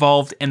fear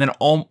involved, and then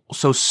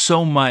also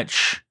so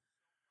much,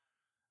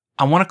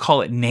 I want to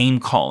call it name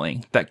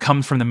calling, that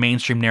comes from the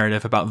mainstream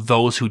narrative about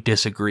those who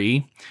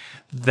disagree,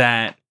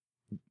 that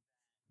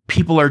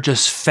people are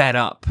just fed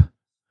up.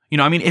 You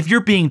know, I mean, if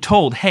you're being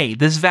told, hey,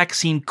 this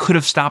vaccine could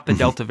have stopped the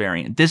Delta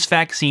variant, this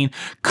vaccine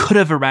could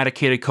have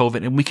eradicated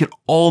COVID, and we could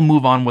all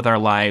move on with our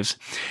lives,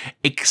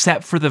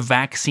 except for the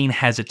vaccine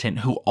hesitant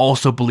who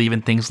also believe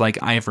in things like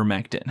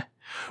ivermectin.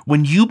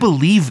 When you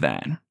believe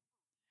that,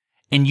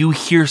 and you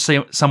hear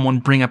someone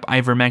bring up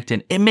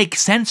ivermectin, it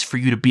makes sense for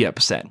you to be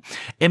upset.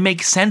 It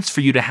makes sense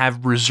for you to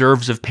have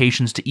reserves of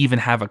patience to even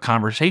have a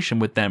conversation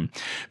with them,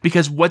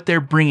 because what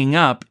they're bringing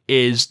up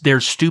is their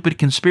stupid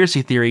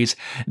conspiracy theories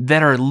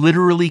that are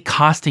literally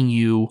costing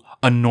you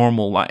a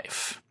normal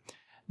life.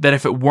 That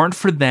if it weren't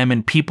for them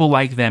and people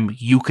like them,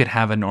 you could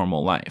have a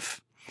normal life.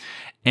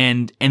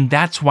 And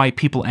that's why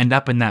people end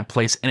up in that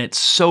place. And it's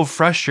so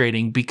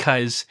frustrating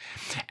because,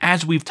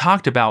 as we've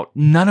talked about,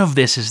 none of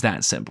this is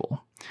that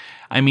simple.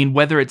 I mean,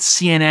 whether it's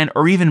CNN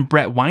or even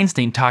Brett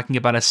Weinstein talking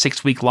about a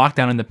 6-week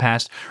lockdown in the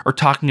past or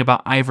talking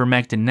about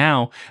ivermectin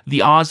now,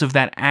 the odds of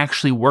that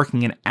actually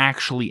working and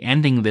actually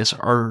ending this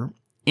are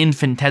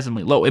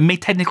infinitesimally low. It may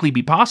technically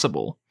be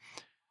possible,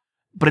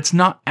 but it's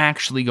not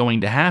actually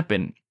going to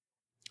happen.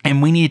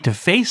 And we need to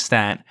face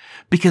that,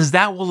 because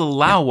that will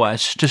allow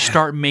us to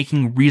start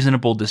making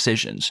reasonable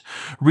decisions.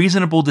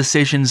 Reasonable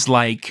decisions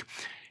like,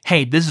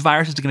 hey, this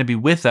virus is going to be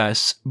with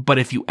us, but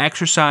if you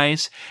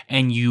exercise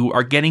and you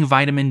are getting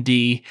vitamin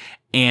D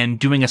and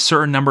doing a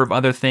certain number of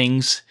other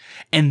things,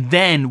 and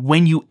then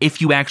if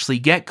you actually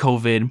get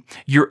COVID,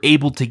 you're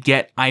able to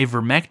get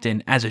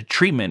ivermectin as a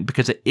treatment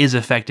because it is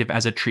effective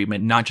as a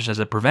treatment, not just as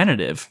a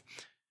preventative.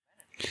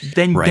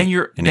 Then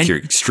you're, and if you're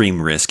extreme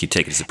risk, you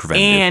take it as a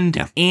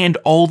preventative. And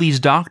all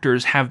these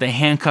doctors have the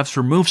handcuffs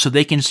removed so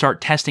they can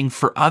start testing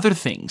for other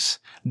things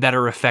that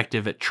are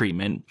effective at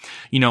treatment,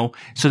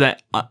 so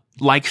that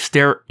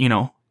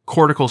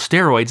cortical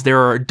steroids, there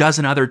are a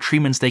dozen other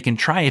treatments they can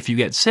try if you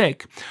get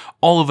sick.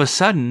 All of a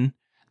sudden,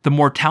 the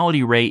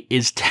mortality rate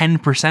is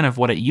 10% of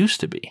what it used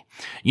to be.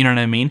 You know what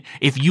I mean?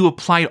 If you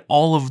applied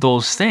all of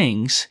those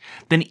things,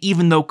 then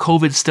even though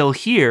COVID's still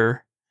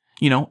here,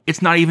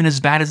 it's not even as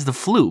bad as the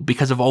flu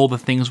because of all the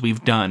things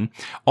we've done,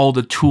 all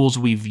the tools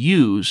we've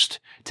used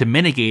to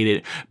mitigate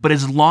it. But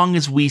as long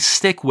as we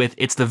stick with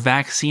it's the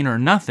vaccine or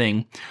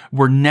nothing,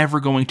 we're never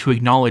going to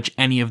acknowledge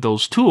any of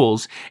those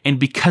tools. And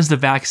because the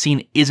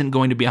vaccine isn't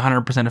going to be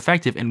 100%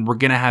 effective and we're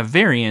going to have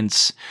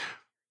variants,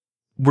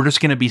 we're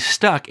just going to be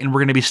stuck, and we're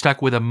going to be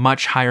stuck with a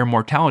much higher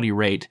mortality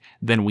rate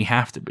than we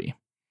have to be.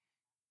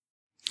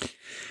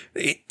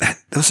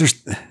 Those are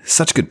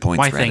such good points.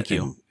 Why, thank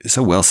you.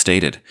 So well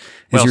stated.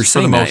 As you're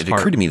saying that, it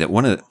occurred to me that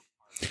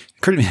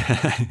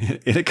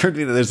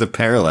there's a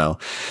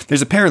parallel.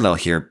 There's a parallel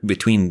here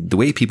between the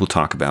way people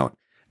talk about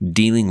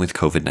dealing with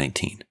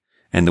COVID-19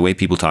 and the way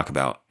people talk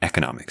about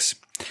economics.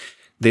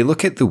 They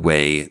look at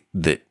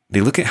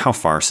how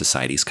far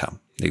society's come.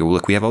 They go,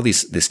 look, we have all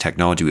this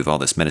technology, we have all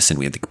this medicine,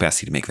 we have the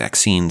capacity to make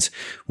vaccines,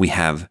 we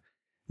have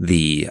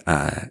the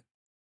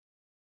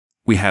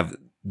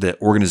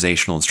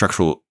organizational and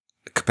structural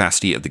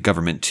capacity of the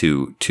government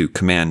to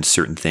command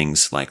certain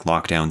things like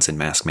lockdowns and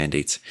mask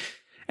mandates.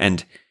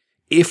 And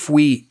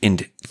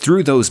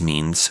through those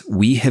means,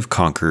 we have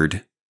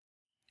conquered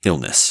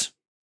illness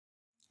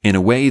in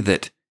a way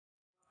that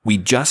we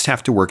just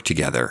have to work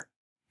together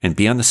and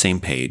be on the same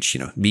page,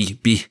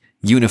 be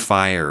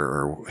unify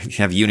or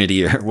have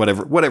unity or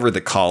whatever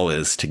the call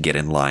is to get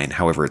in line,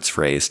 however it's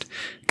phrased,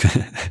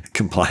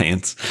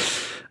 compliance.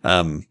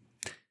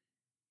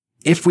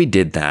 If we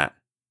did that,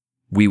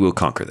 we will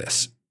conquer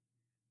this.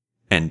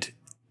 And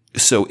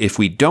so if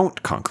we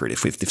don't conquer it,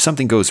 if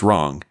something goes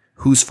wrong,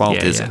 whose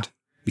fault is it?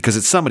 Because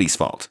it's somebody's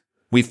fault.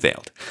 We've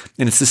failed.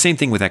 And it's the same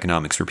thing with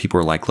economics, where people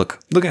are like, look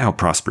at how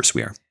prosperous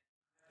we are.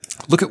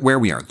 Look at where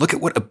we are. Look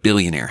at what a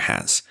billionaire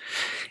has.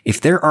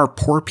 If there are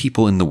poor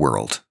people in the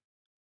world,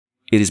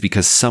 it is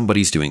because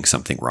somebody's doing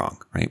something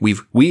wrong, right?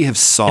 We have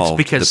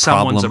solved the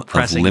problem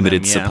of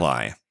limited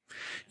supply.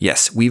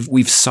 Yes,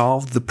 we've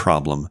solved the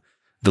problem,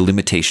 the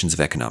limitations of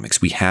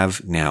economics. We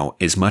have now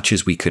as much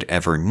as we could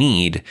ever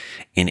need,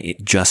 and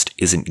it just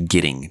isn't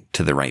getting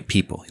to the right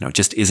people. It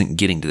just isn't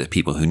getting to the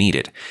people who need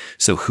it.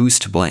 So who's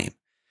to blame?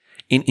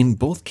 In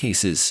both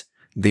cases,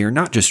 they are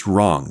not just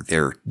wrong,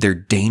 they're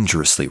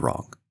dangerously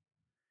wrong.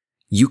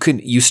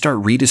 You start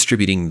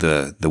redistributing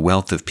the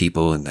wealth of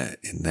people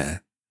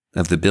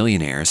of the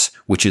billionaires,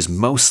 which is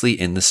mostly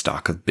in the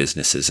stock of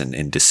businesses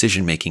and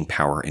decision-making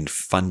power and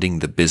funding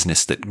the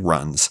business that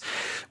runs,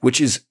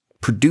 which is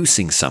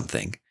producing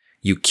something.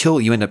 You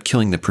end up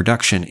killing the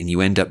production, and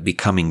you end up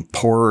becoming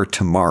poorer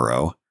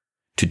tomorrow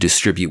to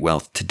distribute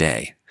wealth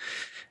today.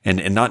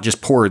 And not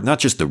just poor, not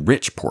just the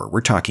rich poor. We're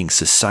talking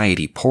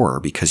society poor,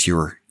 because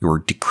you're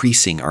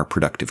decreasing our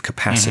productive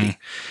capacity. Mm-hmm.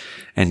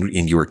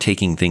 And you are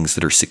taking things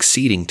that are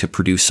succeeding to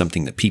produce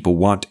something that people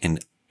want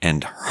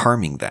and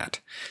harming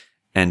that.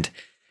 And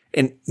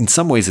in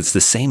some ways, it's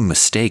the same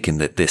mistake in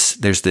that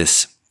there's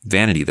this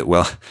vanity that,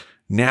 well,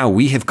 now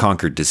we have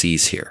conquered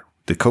disease here.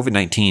 The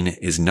COVID-19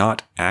 is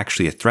not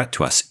actually a threat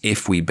to us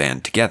if we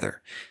band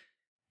together.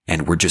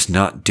 And we're just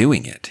not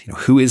doing it.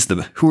 Who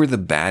are the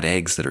bad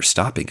eggs that are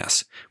stopping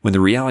us? When the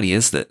reality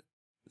is that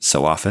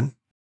so often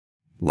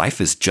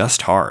life is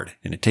just hard,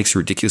 and it takes a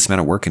ridiculous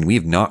amount of work, and we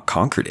have not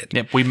conquered it.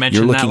 Yep, we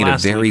mentioned that last week. You're looking at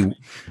a very,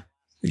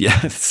 yeah,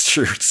 it's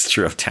true. It's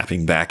true. Of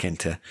tapping back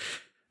into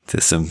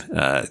some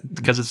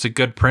because it's a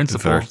good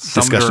principle.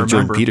 Discussion of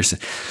Jordan Peterson.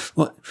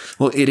 Well,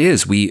 it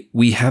is.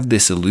 We have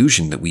this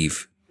illusion that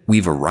we've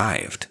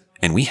arrived,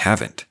 And we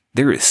haven't.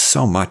 There is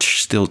so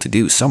much still to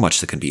do, so much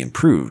that can be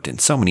improved,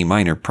 and so many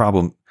minor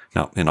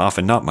and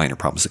often not minor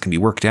problems that can be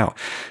worked out.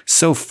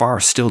 So far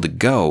still to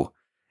go,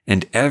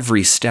 and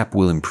every step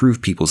will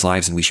improve people's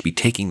lives, and we should be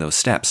taking those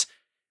steps.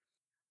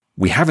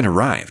 We haven't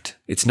arrived.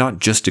 It's not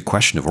just a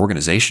question of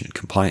organization and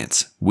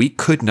compliance. We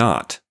could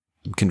not,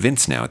 I'm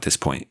convinced now at this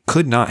point,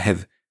 could not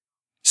have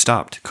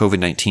stopped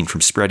COVID-19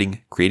 from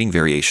spreading, creating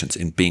variations,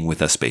 and being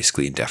with us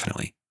basically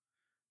indefinitely.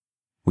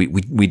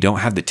 We don't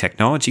have the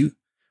technology,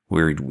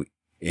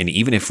 and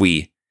even if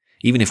we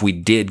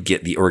did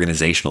get the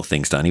organizational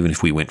things done, even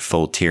if we went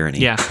full tyranny,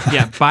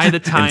 by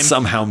the time and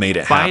somehow made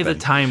it happen, by the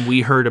time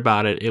we heard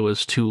about it, it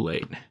was too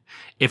late.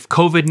 If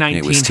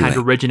COVID-19 had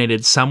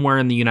originated somewhere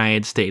in the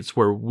United States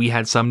where we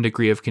had some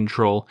degree of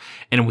control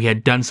and we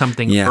had done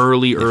something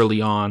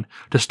early on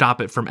to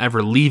stop it from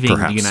ever leaving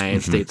the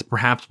United States,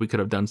 perhaps we could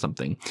have done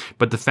something.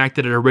 But the fact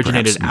that it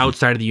originated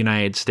outside of the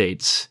United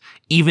States,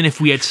 even if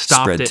we had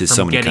stopped it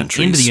from getting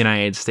into the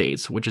United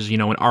States, which is,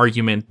 an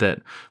argument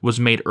that was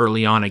made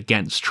early on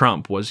against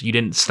Trump, was you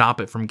didn't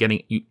stop it from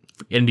getting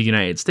into the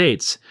United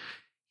States.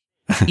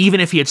 Even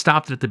if he had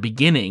stopped it at the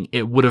beginning,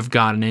 it would have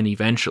gotten in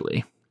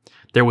eventually.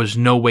 There was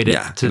no way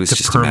to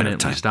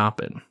permanently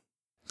stop it.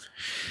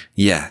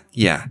 Yeah.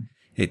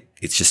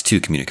 It's just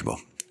too communicable.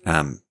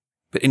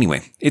 But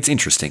anyway, it's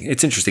interesting.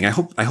 I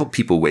hope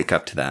people wake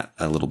up to that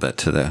a little bit,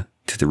 to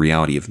the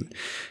reality of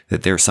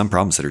that there are some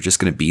problems that are just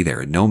going to be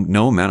there.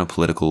 No amount of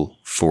political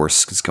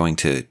force is going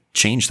to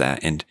change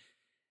that. And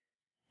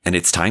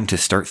it's time to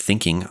start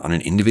thinking on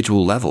an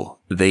individual level.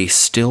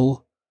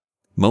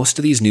 Most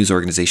of these news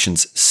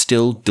organizations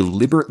still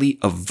deliberately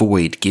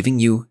avoid giving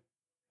you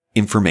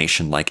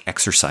information like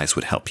exercise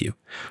would help you.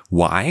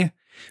 Why?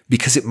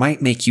 Because it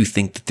might make you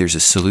think that there's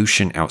a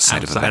solution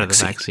outside of a vaccine. Of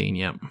the vaccine,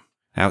 yep.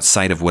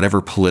 Outside of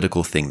whatever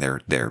political thing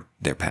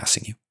they're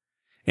passing you.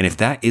 And if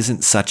that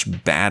isn't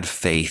such bad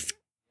faith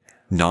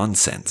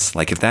nonsense,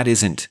 like if that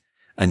isn't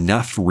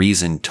enough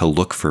reason to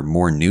look for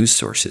more news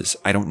sources,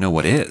 I don't know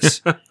what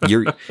is.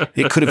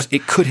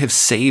 It could have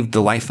saved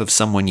the life of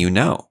someone you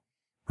know,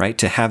 right?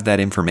 To have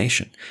that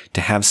information, to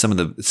have some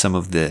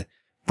of the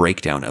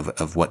breakdown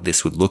of what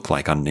this would look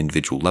like on an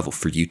individual level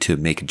for you to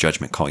make a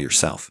judgment call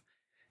yourself.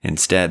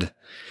 Instead,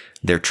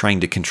 they're trying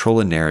to control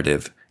a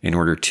narrative in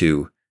order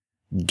to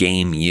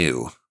game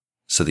you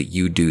so that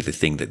you do the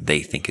thing that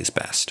they think is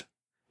best.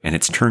 And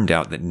it's turned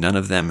out that none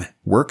of them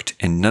worked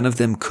and none of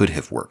them could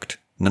have worked.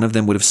 None of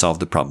them would have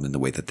solved the problem in the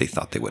way that they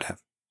thought they would have.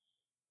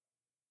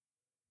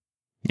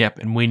 Yep,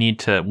 and we need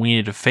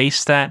to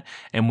face that,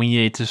 and we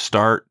need to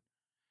start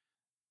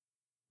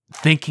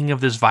thinking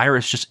of this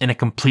virus just in a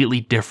completely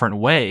different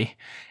way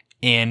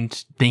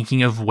and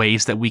thinking of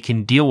ways that we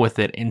can deal with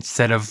it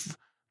instead of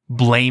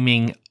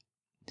playing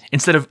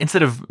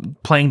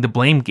the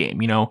blame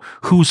game.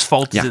 Whose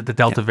fault is it the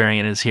Delta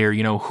variant is here?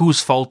 Whose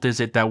fault is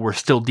it that we're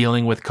still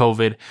dealing with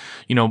COVID?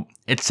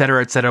 Et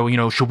cetera, et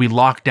cetera. Should we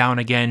lock down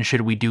again?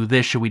 Should we do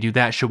this? Should we do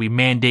that? Should we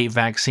mandate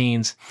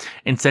vaccines?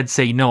 Instead,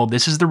 say, no,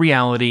 this is the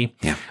reality.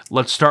 Yeah.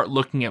 Let's start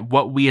looking at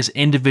what we as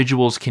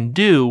individuals can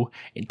do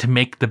to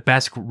make the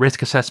best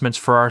risk assessments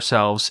for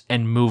ourselves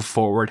and move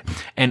forward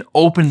and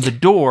open the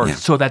door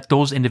so that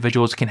those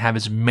individuals can have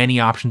as many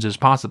options as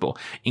possible,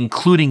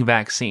 including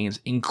vaccines,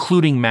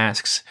 including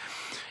masks,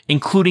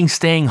 including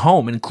staying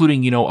home,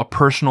 including, a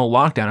personal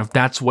lockdown if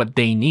that's what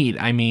they need.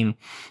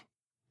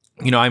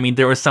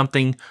 There was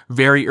something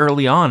very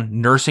early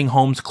on. Nursing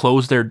homes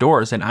closed their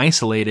doors and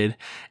isolated.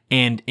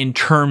 And in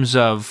terms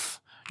of,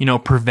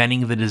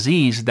 preventing the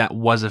disease, that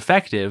was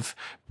effective,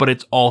 but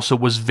it also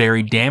was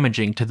very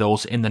damaging to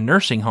those in the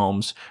nursing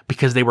homes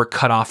because they were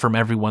cut off from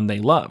everyone they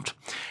loved.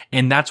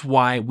 And that's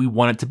why we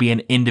want it to be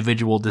an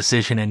individual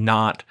decision and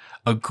not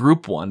a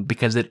group one,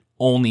 because it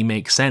only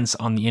makes sense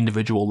on the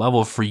individual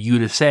level for you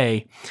to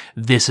say,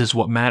 this is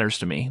what matters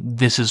to me.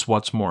 This is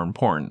what's more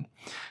important.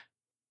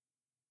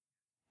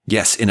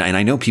 Yes, and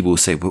I know people will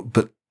say,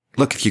 but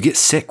look, if you get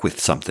sick with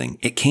something,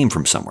 it came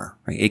from somewhere,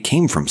 right? It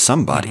came from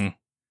somebody. Mm-hmm.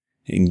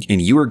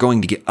 And you are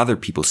going to get other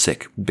people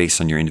sick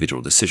based on your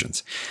individual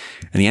decisions.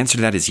 And the answer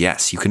to that is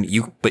yes,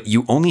 but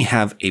you only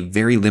have a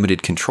very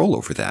limited control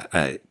over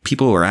that.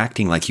 People are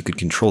acting like you could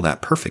control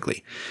that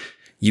perfectly.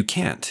 You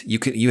can't.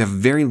 You have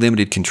very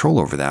limited control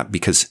over that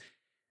because,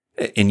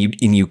 and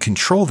you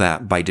control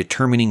that by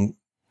determining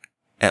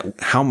at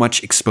how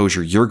much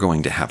exposure you're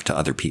going to have to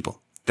other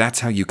people. That's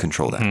how you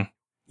control that. Mm-hmm.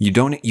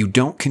 You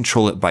don't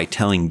control it by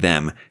telling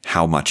them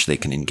how much they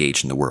can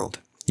engage in the world.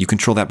 You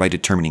control that by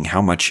determining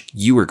how much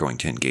you are going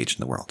to engage in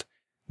the world.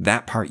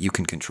 That part you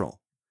can control.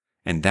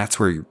 And that's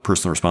where your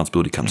personal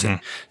responsibility comes in.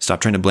 Stop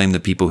trying to blame the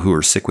people who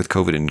are sick with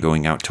COVID and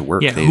going out to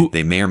work.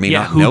 They may or may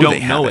not know they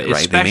have it,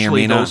 right? Especially they may or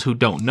may those who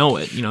don't know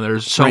it.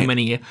 There's so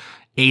many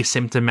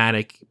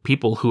asymptomatic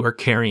people who are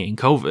carrying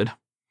COVID.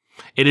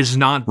 It is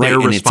not their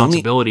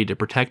responsibility to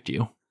protect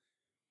you.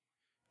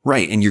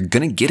 Right, and you're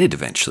going to get it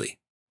eventually.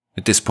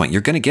 At this point,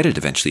 you're going to get it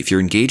eventually. If you're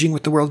engaging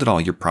with the world at all,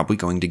 you're probably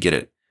going to get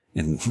it.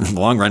 In the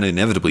long run,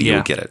 inevitably,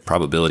 you'll get it.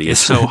 Probability is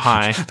so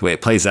high. The way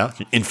it plays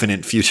out,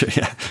 infinite future.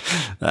 Yeah.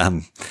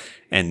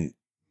 And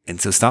And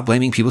so stop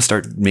blaming people,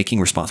 start making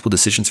responsible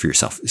decisions for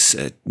yourself.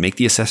 Make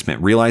the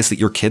assessment. Realize that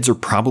your kids are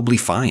probably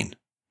fine.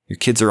 Your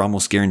kids are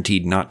almost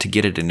guaranteed not to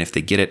get it. And if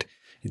they get it,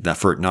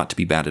 for it not to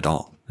be bad at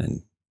all.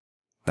 And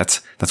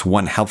that's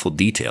one helpful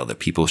detail that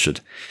people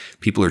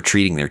are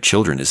treating their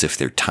children as if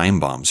they're time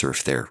bombs or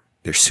if they're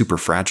super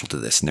fragile to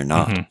this, and they're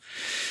not. Mm-hmm.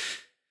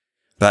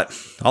 But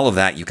all of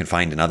that you can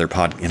find in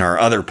our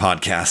other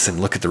podcasts and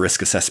look at the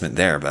risk assessment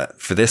there.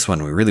 But for this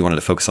one, we really wanted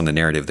to focus on the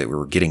narrative that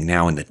we're getting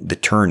now and the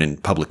turn in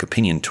public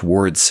opinion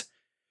towards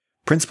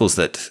principles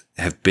that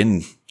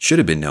should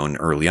have been known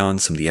early on.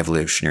 Some of the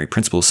evolutionary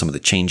principles, some of the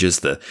changes,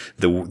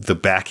 the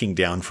backing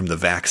down from the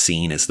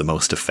vaccine as the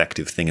most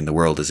effective thing in the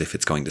world, as if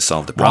it's going to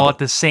solve the problem. While at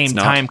the same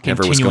time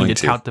continuing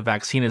to tout the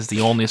vaccine as the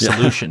only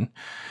solution.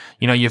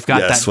 You've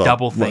got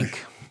double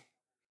think.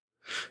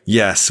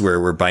 Yes,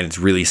 where Biden's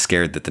really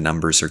scared that the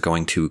numbers are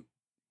going to,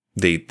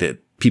 that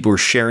people are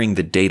sharing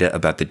the data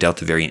about the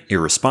Delta variant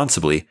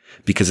irresponsibly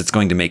because it's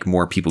going to make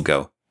more people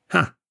go,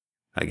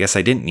 I guess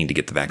I didn't need to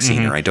get the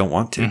vaccine, or I don't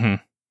want to.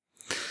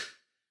 Mm-hmm.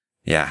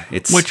 Yeah,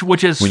 it's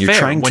which is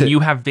fair when you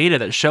have data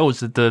that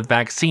shows that the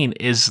vaccine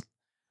is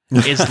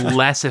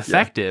less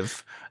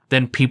effective.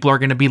 Then people are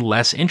going to be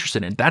less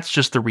interested in it. That's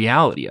just the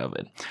reality of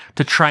it.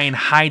 To try and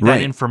hide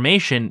that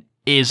information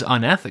is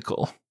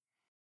unethical.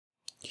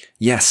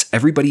 Yes,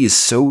 everybody is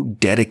so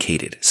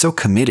dedicated, so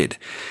committed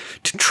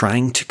to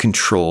trying to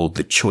control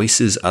the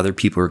choices other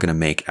people are going to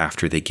make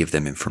after they give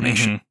them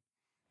information.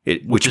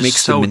 Mm-hmm. Which makes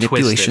so the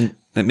manipulation.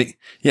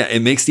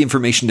 It makes the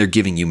information they're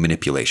giving you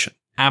manipulation.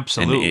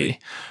 Absolutely.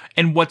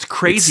 And what's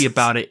crazy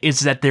about it is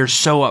that they're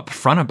so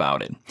upfront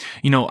about it.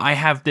 I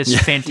have this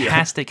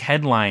fantastic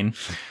headline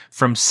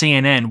from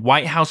CNN: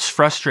 White House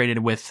frustrated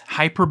with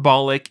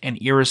hyperbolic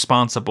and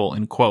irresponsible,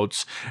 in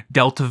quotes,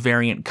 Delta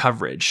variant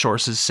coverage,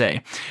 sources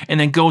say. And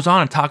then goes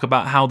on to talk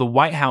about how the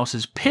White House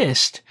is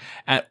pissed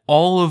at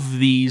all of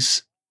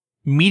these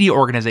media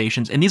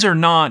organizations. And these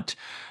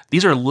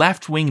are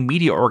left-wing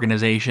media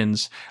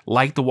organizations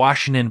like the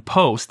Washington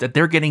Post that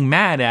they're getting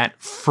mad at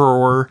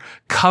for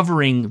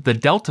covering the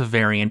Delta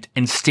variant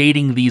and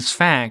stating these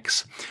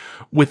facts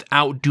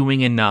without doing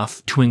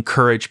enough to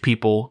encourage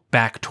people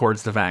back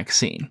towards the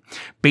vaccine.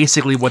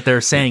 Basically, what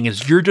they're saying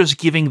is you're just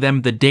giving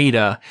them the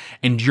data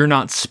and you're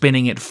not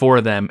spinning it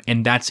for them,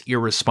 and that's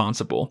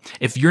irresponsible.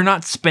 If you're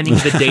not spinning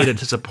the data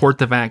to support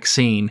the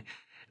vaccine,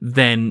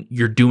 then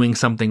you're doing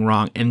something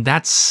wrong. And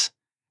that's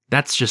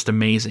just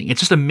amazing. It's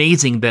just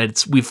amazing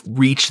that we've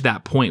reached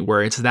that point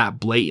where it's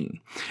that blatant.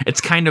 It's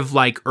kind of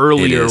like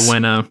earlier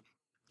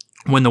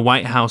when the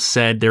White House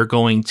said they're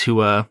going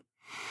to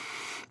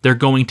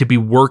be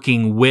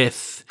working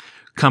with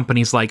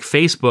companies like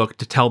Facebook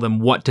to tell them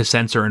what to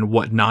censor and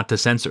what not to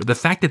censor. The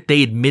fact that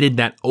they admitted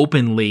that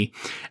openly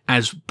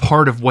as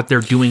part of what they're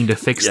doing to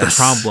fix the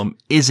problem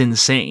is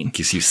insane.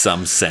 Gives you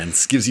some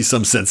sense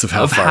of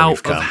how far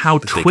we've come. Of how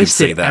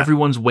twisted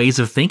everyone's ways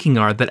of thinking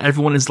are, that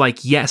everyone is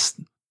like, yes,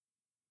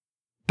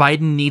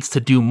 Biden needs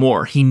to do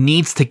more. He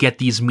needs to get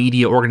these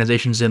media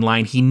organizations in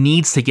line. He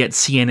needs to get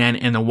CNN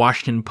and the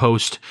Washington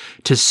Post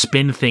to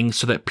spin things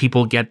so that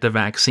people get the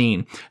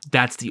vaccine.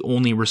 That's the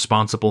only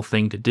responsible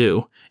thing to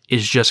do.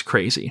 Is just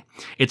crazy.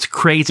 It's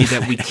crazy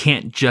that we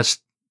can't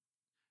just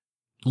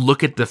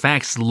look at the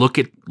facts, look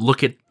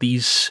at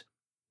these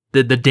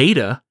the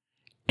data,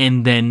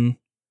 and then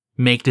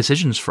make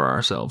decisions for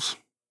ourselves.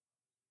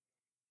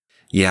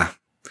 Yeah.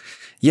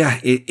 Yeah,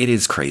 it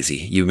is crazy.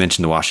 You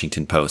mentioned the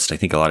Washington Post. I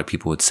think a lot of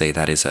people would say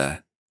that is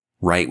a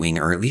right-wing,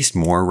 or at least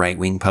more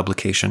right-wing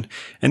publication.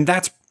 And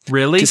that's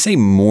really, to say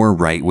more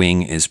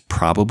right-wing is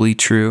probably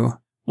true.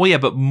 Well, yeah,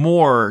 but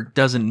more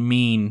doesn't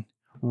mean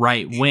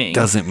right-wing.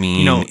 Doesn't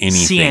mean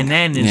anything.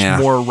 CNN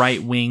is more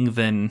right-wing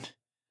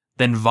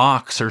than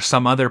Vox or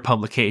some other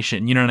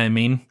publication. You know what I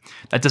mean?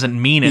 That doesn't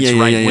mean it's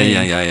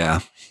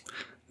right-wing.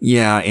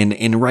 Yeah,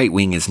 and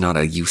right-wing is not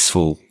a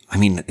useful... I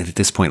mean, at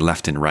this point,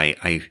 left and right,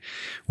 I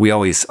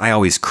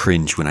always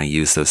cringe when I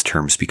use those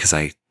terms because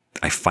I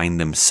find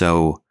them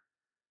so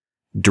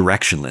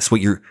directionless.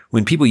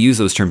 When people use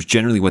those terms,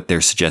 generally what they're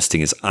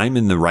suggesting is I'm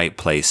in the right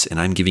place and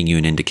I'm giving you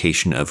an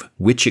indication of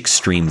which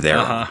extreme they're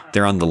on.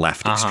 They're on the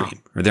left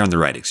extreme or they're on the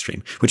right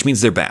extreme, which means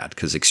they're bad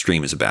because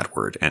extreme is a bad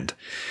word. And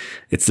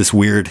it's this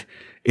weird,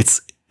 it's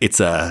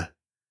an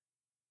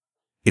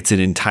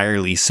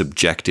entirely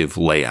subjective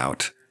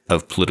layout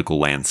of political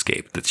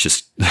landscape that's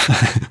just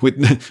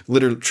with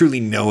literally truly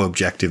no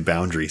objective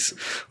boundaries.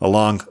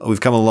 We've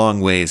come a long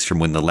ways from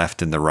when the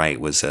left and the right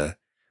was a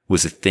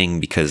thing,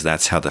 because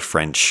that's how the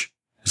French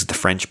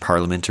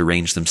Parliament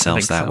arranged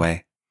themselves that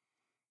way.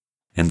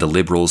 And the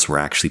liberals were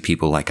actually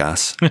people like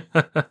us.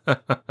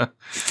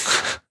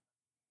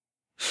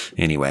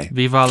 Anyway.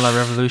 Viva la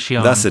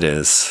revolution. Thus it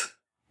is.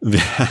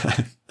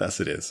 Thus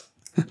it is.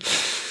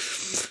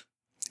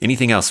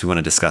 Anything else we want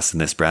to discuss in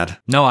this, Brad?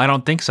 No, I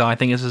don't think so. I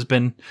think this has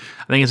been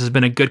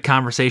a good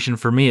conversation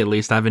for me, at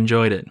least. I've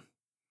enjoyed it.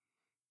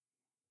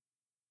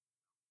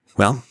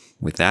 Well,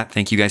 with that,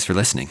 thank you guys for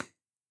listening.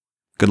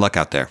 Good luck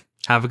out there.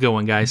 Have a good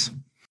one, guys.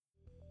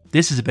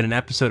 This has been an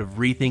episode of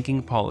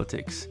Rethinking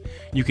Politics.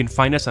 You can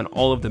find us on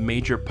all of the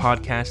major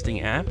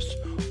podcasting apps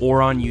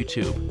or on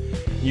YouTube.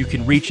 You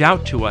can reach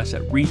out to us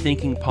at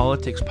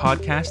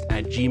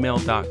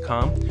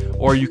rethinkingpoliticspodcast@gmail.com,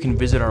 or you can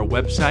visit our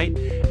website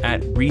at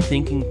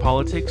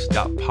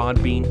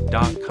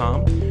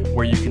rethinkingpolitics.podbean.com,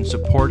 where you can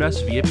support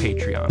us via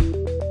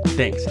Patreon.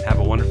 Thanks, and have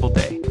a wonderful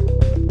day.